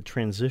thing that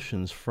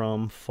transitions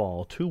from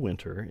fall to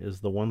winter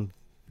is the one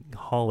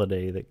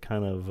holiday that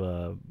kind of,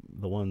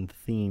 the one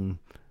theme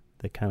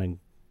that kind of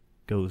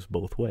goes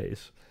both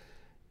ways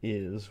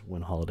is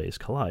When Holidays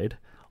Collide,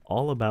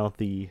 all about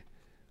the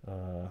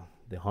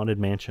Haunted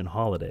Mansion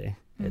holiday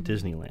at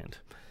Disneyland,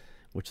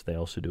 which they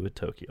also do at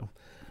Tokyo,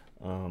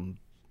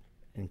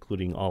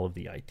 including all of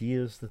the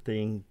ideas that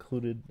they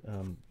included.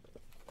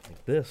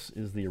 Like this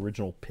is the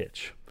original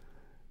pitch,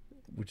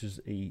 which is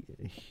a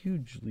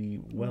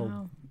hugely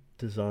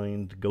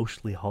well-designed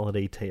ghostly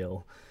holiday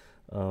tale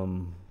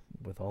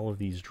with all of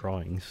these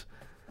drawings.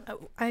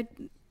 I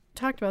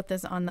talked about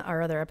this on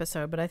our other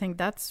episode, but I think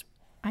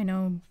I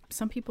know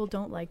some people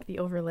don't like the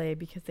overlay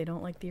because they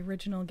don't like the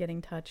original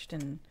getting touched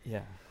and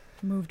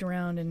moved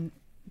around and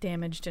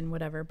damaged and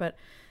whatever. But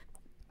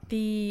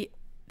the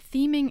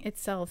theming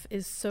itself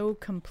is so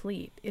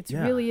complete. It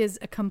really is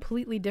a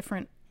completely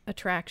different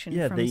attraction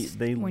from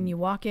they when you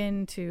walk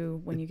in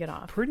to when you get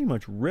off. Pretty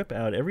much rip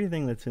out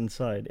everything that's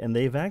inside, and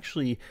they've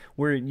actually,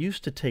 where it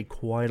used to take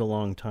quite a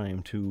long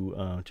time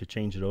to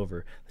change it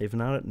over, they've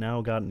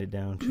now gotten it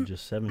down to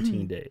just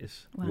 17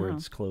 days where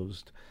it's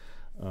closed,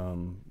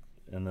 and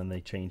then they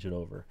change it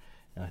over,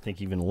 and I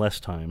think even less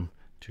time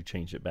to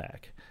change it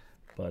back.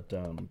 But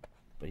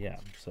yeah,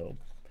 so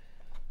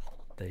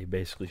they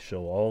basically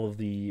show all of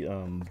the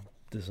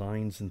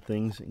designs and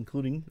things,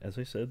 including, as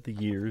I said, the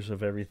years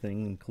of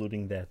everything,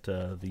 including that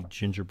the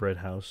gingerbread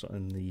house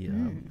and the.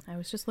 I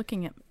was just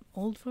looking at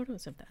old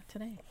photos of that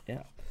today.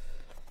 Yeah.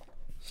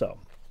 So,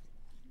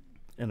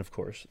 and of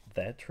course,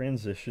 that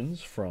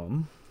transitions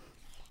from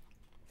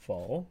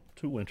fall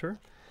to winter,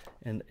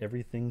 and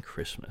everything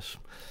Christmas.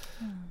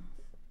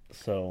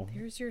 So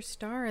there's your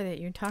star that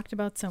you talked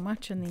about so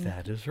much in the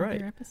that is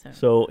right. episode.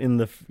 So in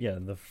the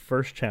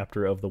first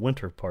chapter of the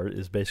winter part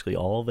is basically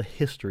all the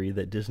history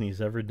that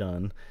Disney's ever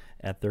done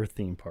at their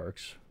theme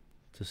parks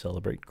to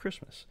celebrate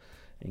Christmas,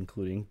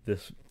 including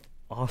this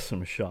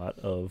awesome shot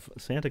of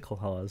Santa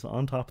Claus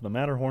on top of the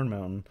Matterhorn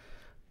Mountain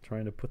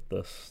trying to put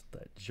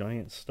that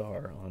giant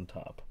star on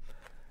top.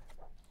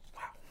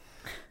 Wow.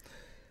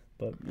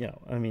 But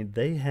I mean,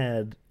 they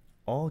had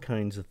all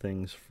kinds of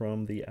things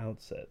from the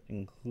outset,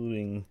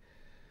 including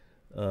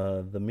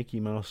the Mickey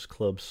Mouse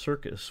Club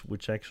Circus,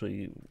 which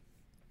actually,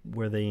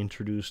 where they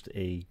introduced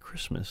a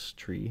Christmas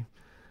tree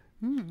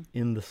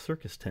in the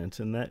circus tent,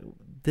 and that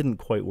didn't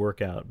quite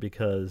work out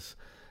because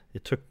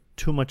it took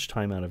too much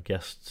time out of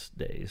guests'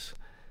 days,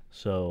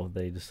 so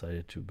they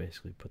decided to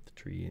basically put the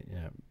tree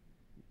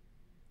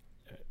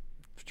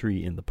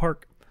in the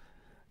park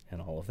and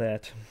all of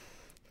that.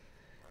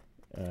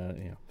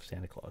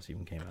 Santa Claus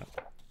even came out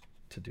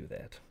to do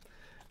that.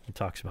 It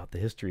talks about the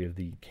history of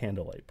the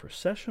candlelight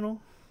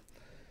processional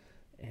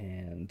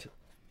and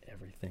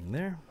everything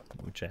there,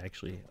 which I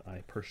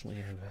personally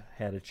have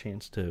had a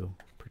chance to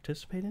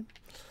participate in.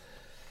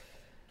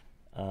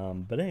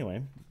 But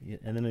anyway,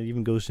 and then it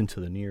even goes into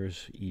the New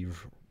Year's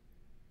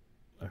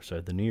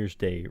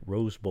Day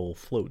Rose Bowl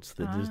floats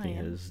that Disney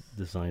has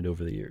designed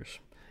over the years,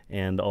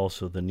 and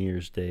also the New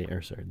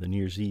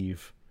Year's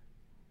Eve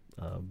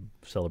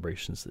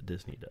celebrations that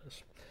Disney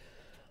does.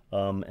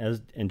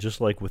 And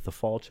just like with the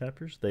fall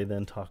chapters, they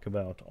then talk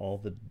about all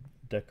the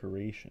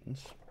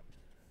decorations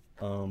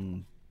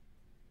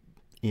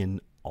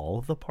in all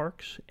of the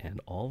parks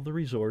and all of the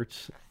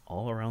resorts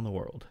all around the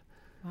world.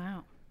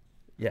 Wow.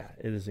 Yeah,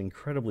 it is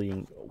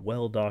incredibly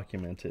well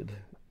documented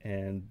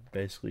and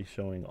basically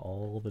showing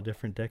all the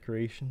different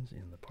decorations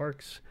in the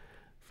parks,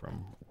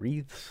 from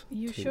wreaths.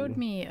 You showed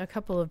me a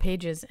couple of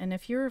pages, and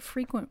if you're a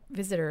frequent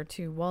visitor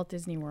to Walt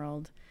Disney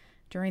World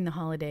during the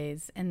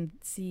holidays and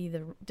see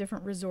the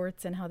different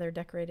resorts and how they're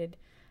decorated,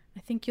 I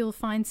think you'll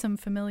find some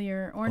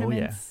familiar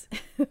ornaments,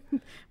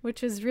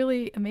 which is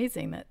really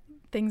amazing. That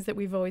things that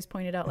we've always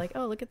pointed out, like,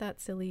 oh, look at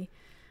that silly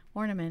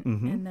ornament,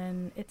 and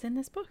then it's in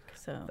this book.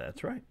 So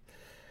that's right.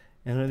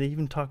 And they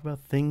even talk about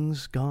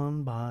things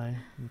gone by,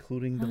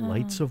 including the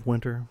lights of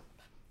winter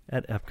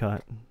at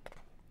Epcot.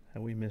 How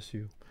we miss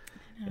you.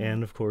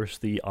 And, of course,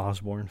 the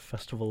Osborne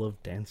Festival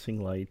of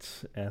Dancing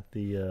Lights at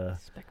the...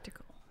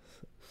 Spectacle.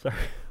 Sorry,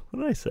 what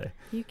did I say?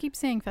 You keep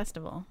saying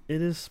festival.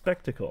 It is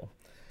Spectacle.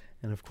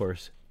 And, of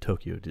course,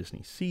 Tokyo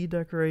Disney Sea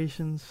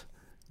decorations,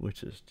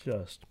 which is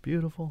just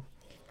beautiful.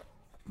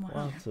 Wow.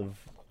 Lots of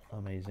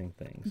amazing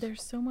things.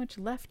 There's so much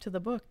left to the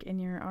book, and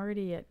you're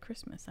already at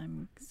Christmas.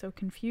 I'm so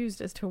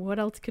confused as to what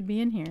else could be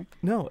in here.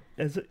 No,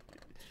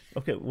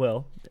 okay,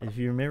 well, if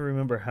you may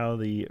remember how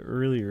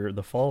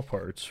the fall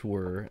parts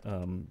were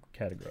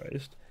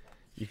categorized,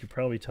 you could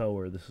probably tell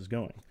where this is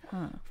going.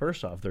 Huh.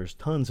 First off, there's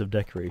tons of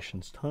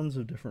decorations, tons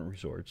of different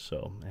resorts,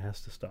 so it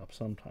has to stop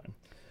sometime.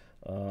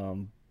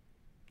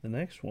 The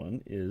next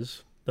one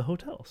is the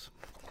hotels.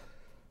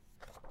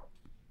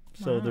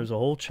 So Wow. there's a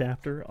whole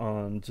chapter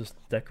on just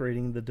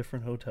decorating the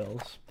different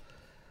hotels.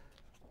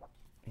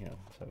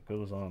 So it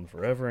goes on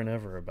forever and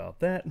ever about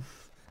that.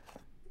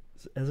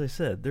 As I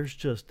said, there's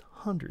just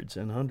hundreds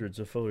and hundreds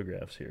of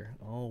photographs here,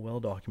 all well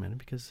documented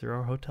because there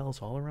are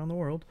hotels all around the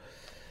world.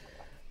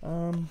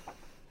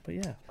 But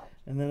yeah,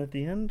 and then at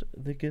the end,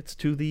 it gets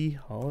to the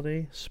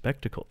holiday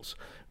spectacles,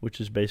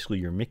 which is basically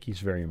your Mickey's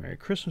Very Merry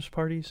Christmas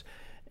parties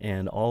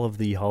and all of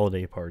the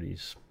holiday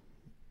parties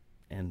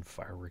and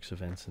fireworks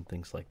events and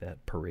things like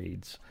that,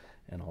 parades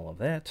and all of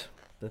that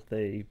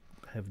they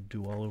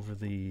do all over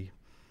the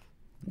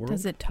world.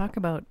 Does it talk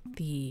about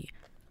the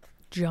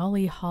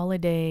Jolly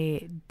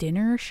Holiday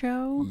dinner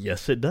show?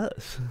 Yes, it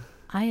does.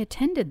 I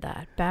attended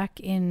that back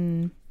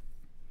in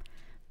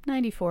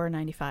 94 or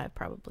 95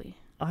 probably.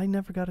 I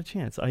never got a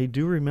chance. I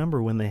do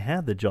remember when they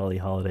had the Jolly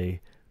Holiday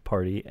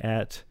party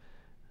it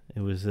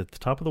was at the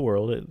top of the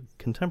world at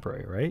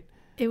Contemporary, right?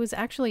 It was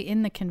actually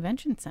in the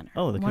convention center.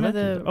 Oh, the one of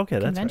convention the okay,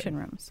 convention that's right.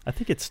 rooms. I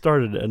think it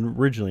started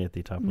originally at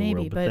the top of the Maybe,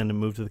 world, but but then it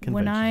moved to the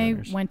convention When I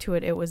centers. went to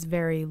it, it was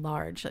very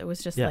large. It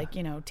was just Yeah.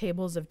 like,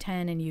 tables of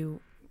 10 and you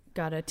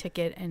got a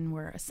ticket and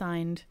were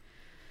assigned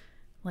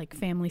like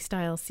family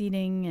style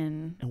seating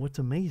and what's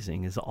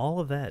amazing is all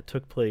of that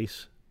took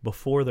place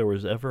before there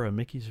was ever a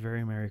Mickey's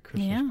Very Merry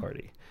Christmas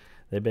party.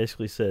 They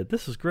basically said,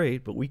 this is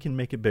great, but we can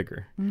make it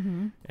bigger.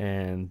 mm-hmm.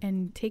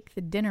 And take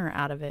the dinner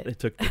out of it. they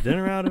took the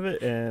dinner out of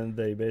it, and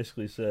they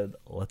basically said,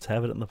 let's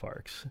have it in the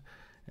parks.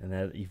 And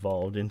that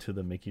evolved into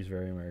the Mickey's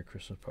Very Merry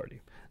Christmas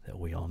party that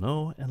we all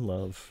know and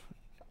love,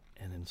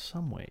 and in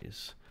some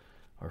ways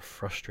are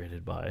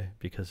frustrated by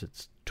because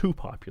it's too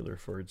popular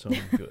for its own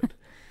good.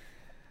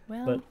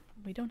 Well,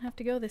 we don't have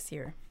to go this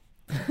year.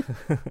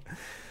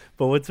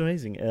 But what's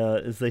amazing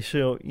is they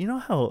show,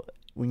 how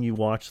when you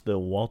watch the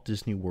Walt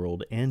Disney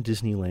World and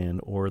Disneyland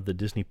or the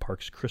Disney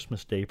Parks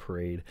Christmas Day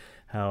Parade,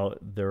 how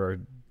there are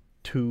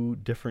two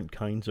different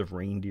kinds of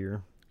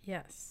reindeer.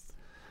 Yes.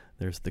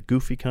 There's the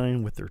goofy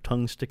kind with their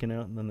tongue sticking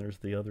out, and then there's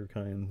the other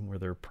kind where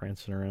they're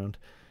prancing around.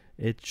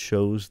 It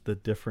shows the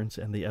difference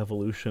and the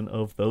evolution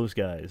of those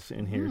guys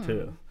in here,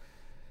 too.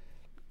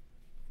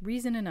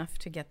 Reason enough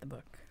to get the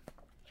book.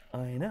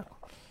 I know.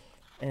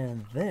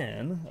 And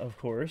then, of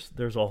course,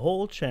 there's a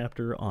whole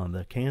chapter on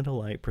the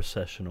Candlelight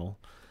Processional.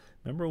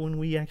 Remember when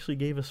we actually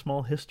gave a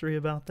small history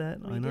about that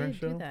on our show? We did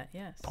do that,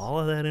 yes. All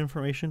of that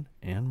information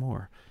and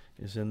more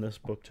is in this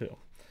book, too.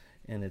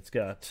 And it's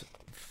got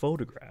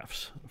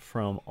photographs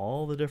from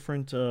all the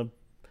different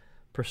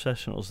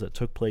processionals that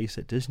took place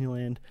at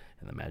Disneyland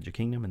and the Magic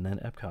Kingdom and then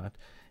Epcot,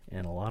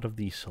 and a lot of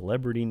the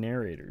celebrity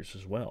narrators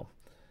as well,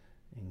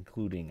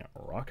 including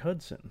Rock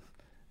Hudson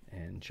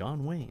and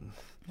John Wayne.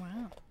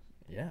 Wow.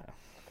 Yeah.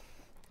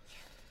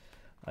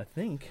 I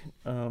think,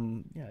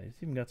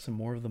 it's even got some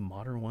more of the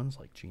modern ones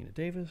like Gina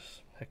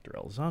Davis, Hector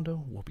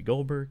Elizondo, Whoopi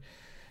Goldberg,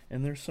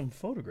 and there's some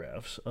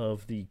photographs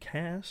of the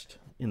cast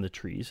in the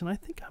trees, and I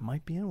think I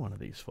might be in one of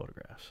these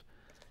photographs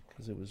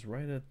because it was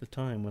right at the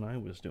time when I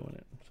was doing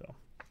it. So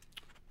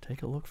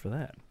take a look for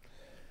that.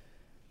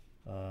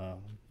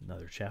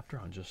 Another chapter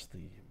on just the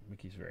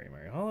Mickey's Very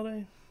Merry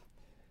Holiday.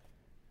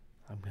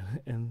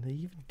 And they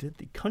even did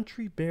the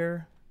Country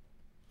Bear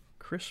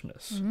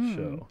Christmas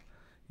show.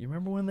 You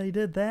remember when they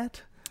did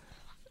that?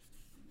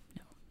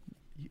 No.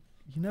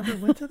 You never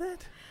went to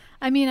that?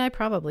 I mean, I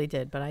probably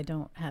did, but I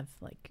don't have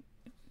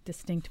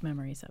distinct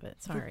memories of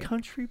it. Sorry. The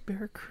Country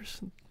Bear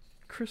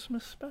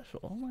Christmas special.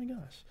 Oh my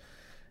gosh.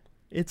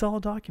 It's all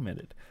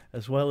documented,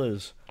 as well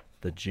as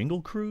the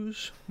Jingle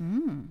Cruise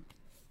and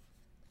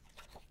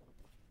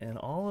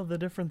all of the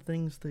different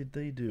things that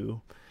they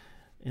do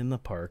in the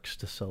parks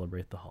to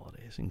celebrate the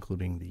holidays,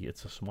 including the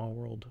It's a Small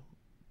World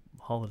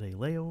holiday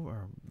layover,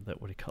 or that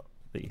what do you call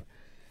it?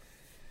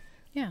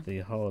 The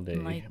holiday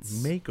Lights.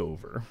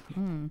 makeover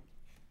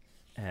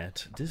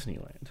at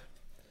Disneyland.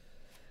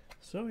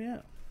 So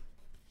yeah,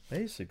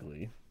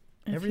 basically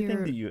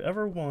everything that you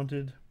ever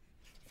wanted.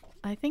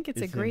 I think it's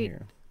a is in great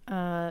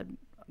here.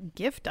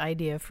 gift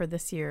idea for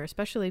this year,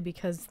 especially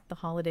because the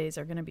holidays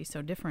are going to be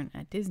so different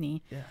at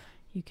Disney. Yeah.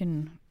 You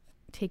can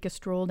take a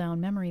stroll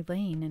down memory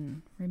lane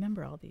and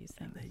remember all these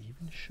things. They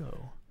even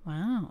show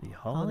Wow. the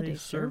Holiday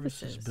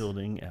Services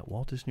building at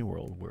Walt Disney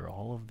World, where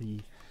all of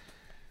the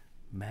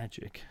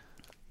magic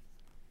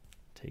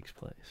takes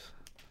place.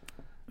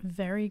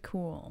 Very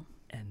cool.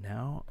 And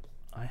now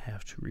I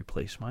have to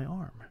replace my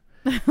arm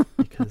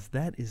because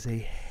that is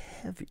a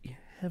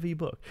heavy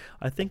book.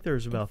 I think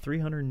there's about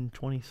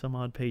 320 some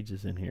odd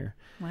pages in here.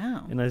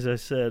 Wow. And as I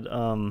said,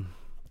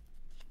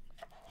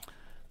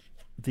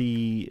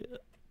 the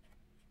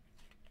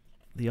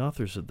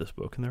authors of this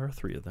book, and there are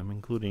three of them,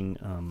 including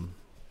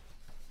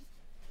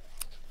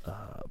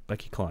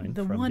Becky Klein,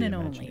 The from one the and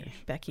only Imagination-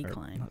 Becky or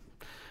Klein. not-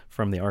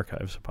 from the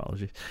archives.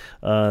 Apologies.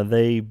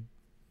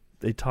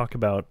 They talk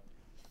about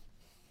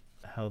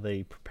how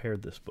they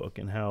prepared this book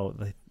and how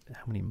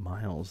how many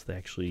miles they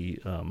actually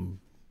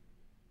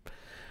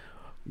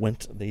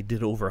went. They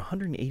did over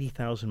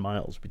 180,000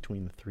 miles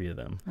between the three of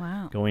them.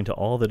 Wow. Going to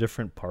all the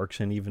different parks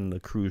and even the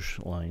cruise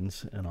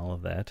lines and all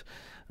of that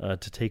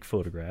to take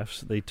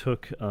photographs. They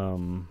took,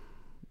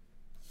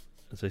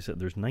 as I said,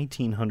 there's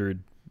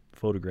 1,900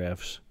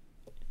 photographs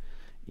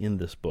in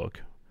this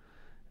book,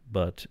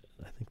 but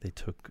I think they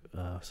took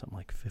something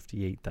like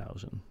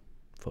 58,000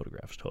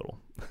 photographs total.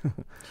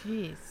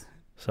 Jeez.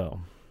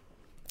 So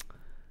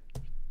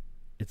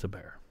it's a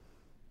bear,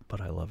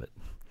 but I love it.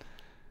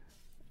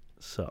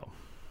 So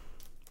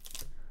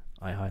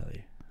I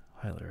highly,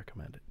 highly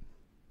recommend it.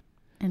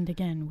 And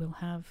again, we'll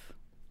have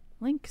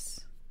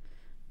links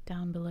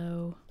down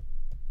below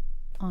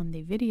on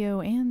the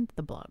video and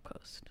the blog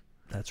post,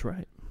 That's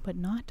right. but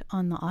not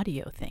on the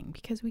audio thing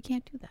because we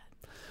can't do that.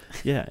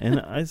 Yeah,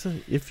 and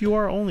if you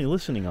are only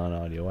listening on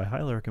audio, I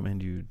highly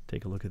recommend you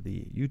take a look at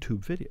the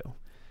YouTube video.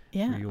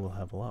 Yeah. Where you will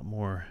have a lot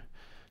more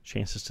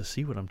chances to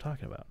see what I'm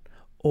talking about.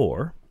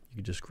 Or you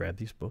can just grab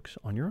these books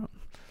on your own.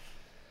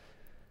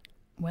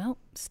 Well,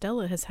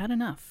 Stella has had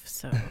enough,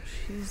 so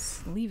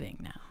she's leaving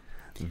now.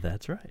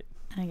 That's right.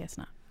 I guess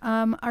not.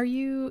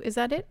 Is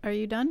that it? Are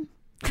you done?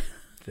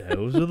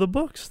 Those are the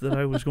books that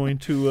I was going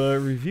to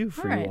review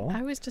for All right. you all.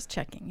 I was just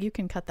checking. You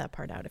can cut that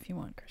part out if you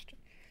want, Christian.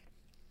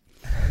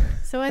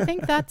 So I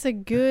think that's a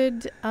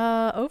good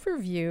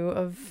overview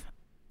of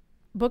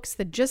books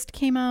that just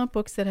came out,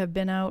 books that have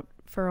been out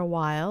for a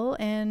while,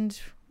 and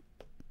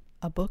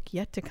a book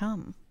yet to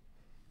come.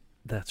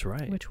 That's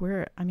right. Which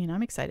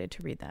I'm excited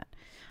to read that.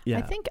 Yeah.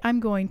 I think I'm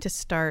going to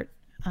start,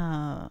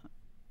 because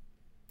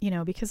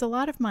a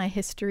lot of my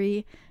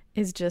history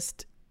is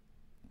just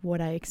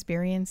what I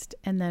experienced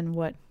and then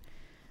what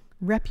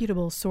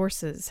reputable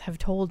sources have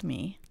told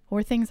me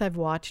or things I've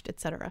watched,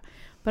 etc.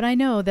 But I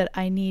know that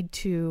I need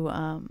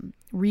to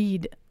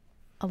read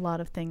a lot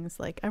of things.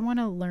 Like I want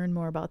to learn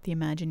more about the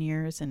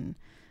Imagineers and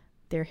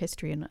their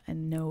history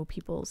and know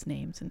people's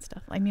names and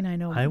stuff. I mean, I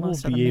know I will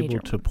most of the be major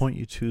able to ones. point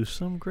you to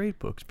some great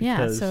books.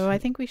 Yeah, Because so I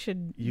think we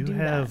should you do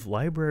have that.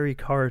 library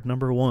card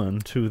number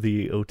 1 to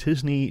the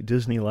Otisney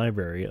Disney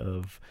Library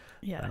of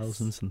Yes.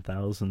 thousands and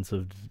thousands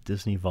of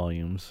Disney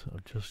volumes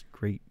of just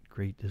great,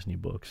 great Disney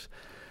books.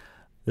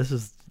 This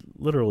is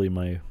literally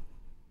my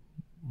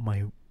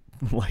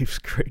life's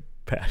great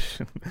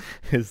passion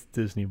is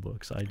Disney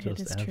books. I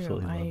just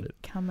absolutely love it.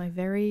 I come a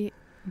very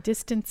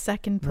distant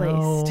second place.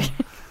 No,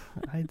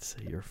 I'd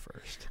say you're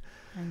first.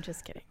 I'm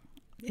just kidding.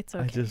 It's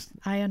okay.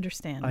 I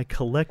understand. I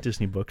collect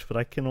Disney books, but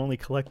I can only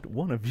collect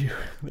one of you.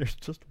 There's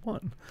just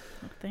one.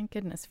 Well, thank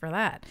goodness for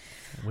that.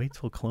 Wait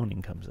till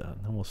cloning comes out,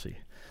 and then we'll see.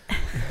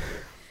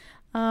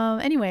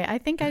 Anyway, I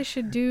think I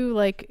should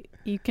do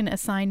you can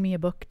assign me a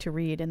book to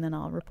read and then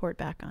I'll report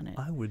back on it.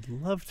 I would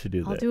love to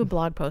do that. I'll do a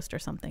blog post or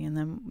something and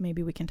then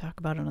maybe we can talk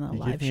about it on a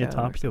live show. Give me a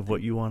topic of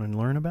what you want to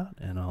learn about,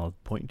 and I'll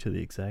point you to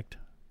the exact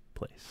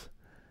place.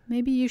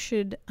 Maybe you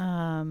should,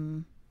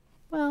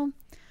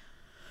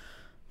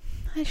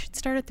 I should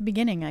start at the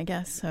beginning, I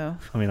guess. So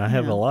I mean, I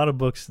have a lot of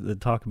books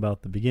that talk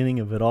about the beginning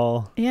of it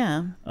all.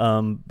 Yeah.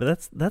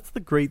 But that's the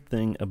great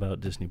thing about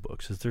Disney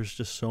books is there's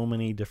just so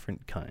many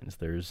different kinds.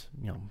 There's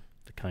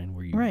the kind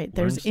where you learn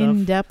there's stuff.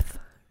 in-depth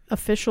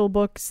official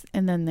books,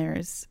 and then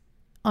there's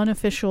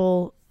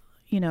unofficial,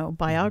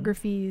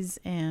 biographies,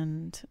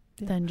 and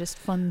then just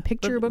fun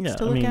picture books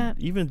to look at.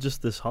 Even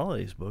just this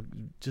holidays book,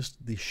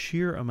 just the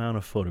sheer amount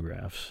of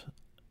photographs.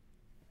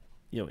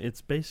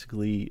 It's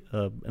basically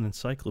an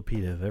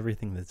encyclopedia of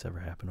everything that's ever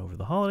happened over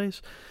the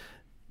holidays.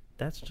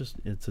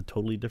 It's a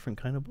totally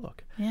different kind of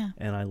book. Yeah.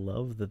 And I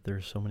love that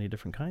there's so many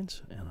different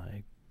kinds, and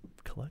I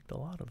collect a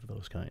lot of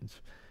those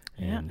kinds.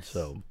 Yes. And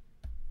so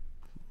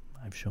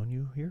I've shown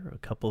you here a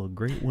couple of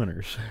great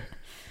winners.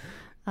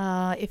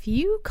 If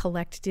you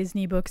collect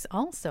Disney books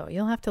also,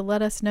 you'll have to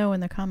let us know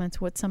in the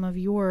comments what some of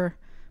your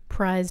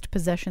prized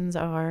possessions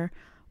are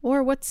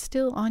or what's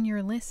still on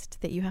your list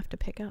that you have to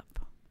pick up.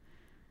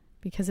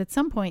 Because at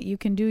some point you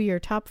can do your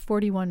top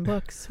 41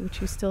 books,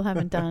 which you still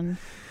haven't done.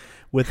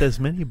 With as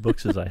many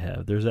books as I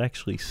have, there's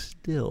actually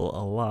still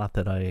a lot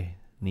that I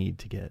need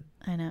to get.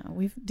 I know.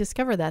 We've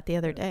discovered that the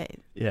other day.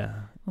 Yeah.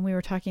 When we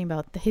were talking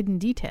about the hidden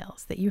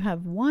details, that you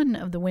have one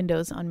of the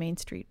Windows on Main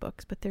Street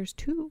books, but there's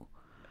 2.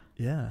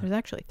 Yeah. There's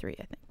actually 3,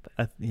 I think.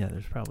 But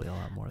there's probably a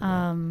lot more than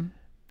that.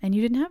 And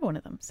you didn't have one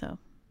of them, so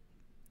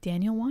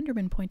Daniel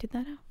Wanderman pointed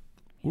that out.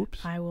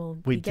 Whoops. I will.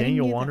 Wait,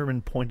 Daniel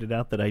Wanderman pointed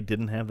out that I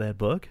didn't have that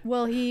book?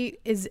 Well, he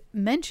is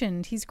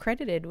mentioned. He's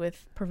credited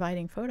with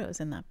providing photos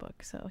in that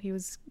book, so he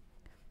was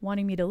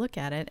wanting me to look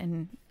at it,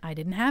 and I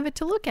didn't have it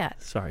to look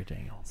at. Sorry,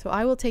 Daniel. So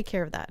I will take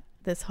care of that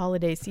this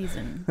holiday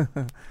season,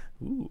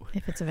 Ooh.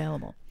 if it's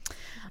available.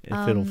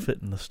 If it'll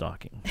fit in the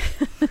stocking.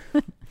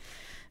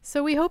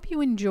 So we hope you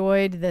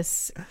enjoyed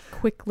this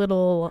quick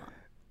little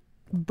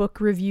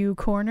book review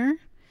corner.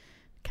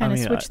 Kind of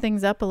switch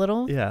things up a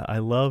little. Yeah, I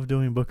love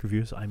doing book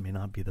reviews. I may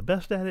not be the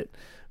best at it,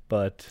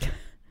 but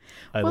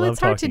I love talking about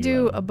it's hard to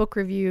do them. a book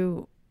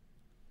review,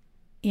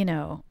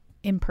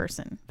 in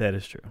person. That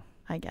is true.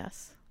 I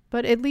guess.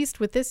 But at least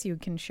with this, you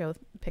can show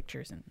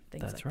pictures and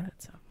things That's like right.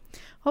 that. So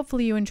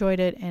hopefully you enjoyed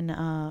it,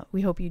 and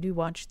we hope you do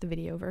watch the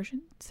video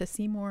version to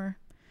see more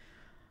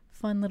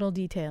fun little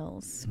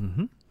details.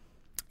 Mm-hmm.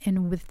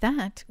 And with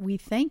that, we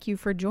thank you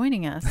for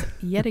joining us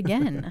yet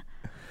again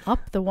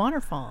up the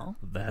waterfall.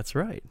 That's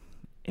right.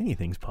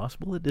 Anything's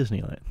possible at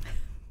Disneyland.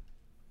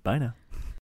 Bye now.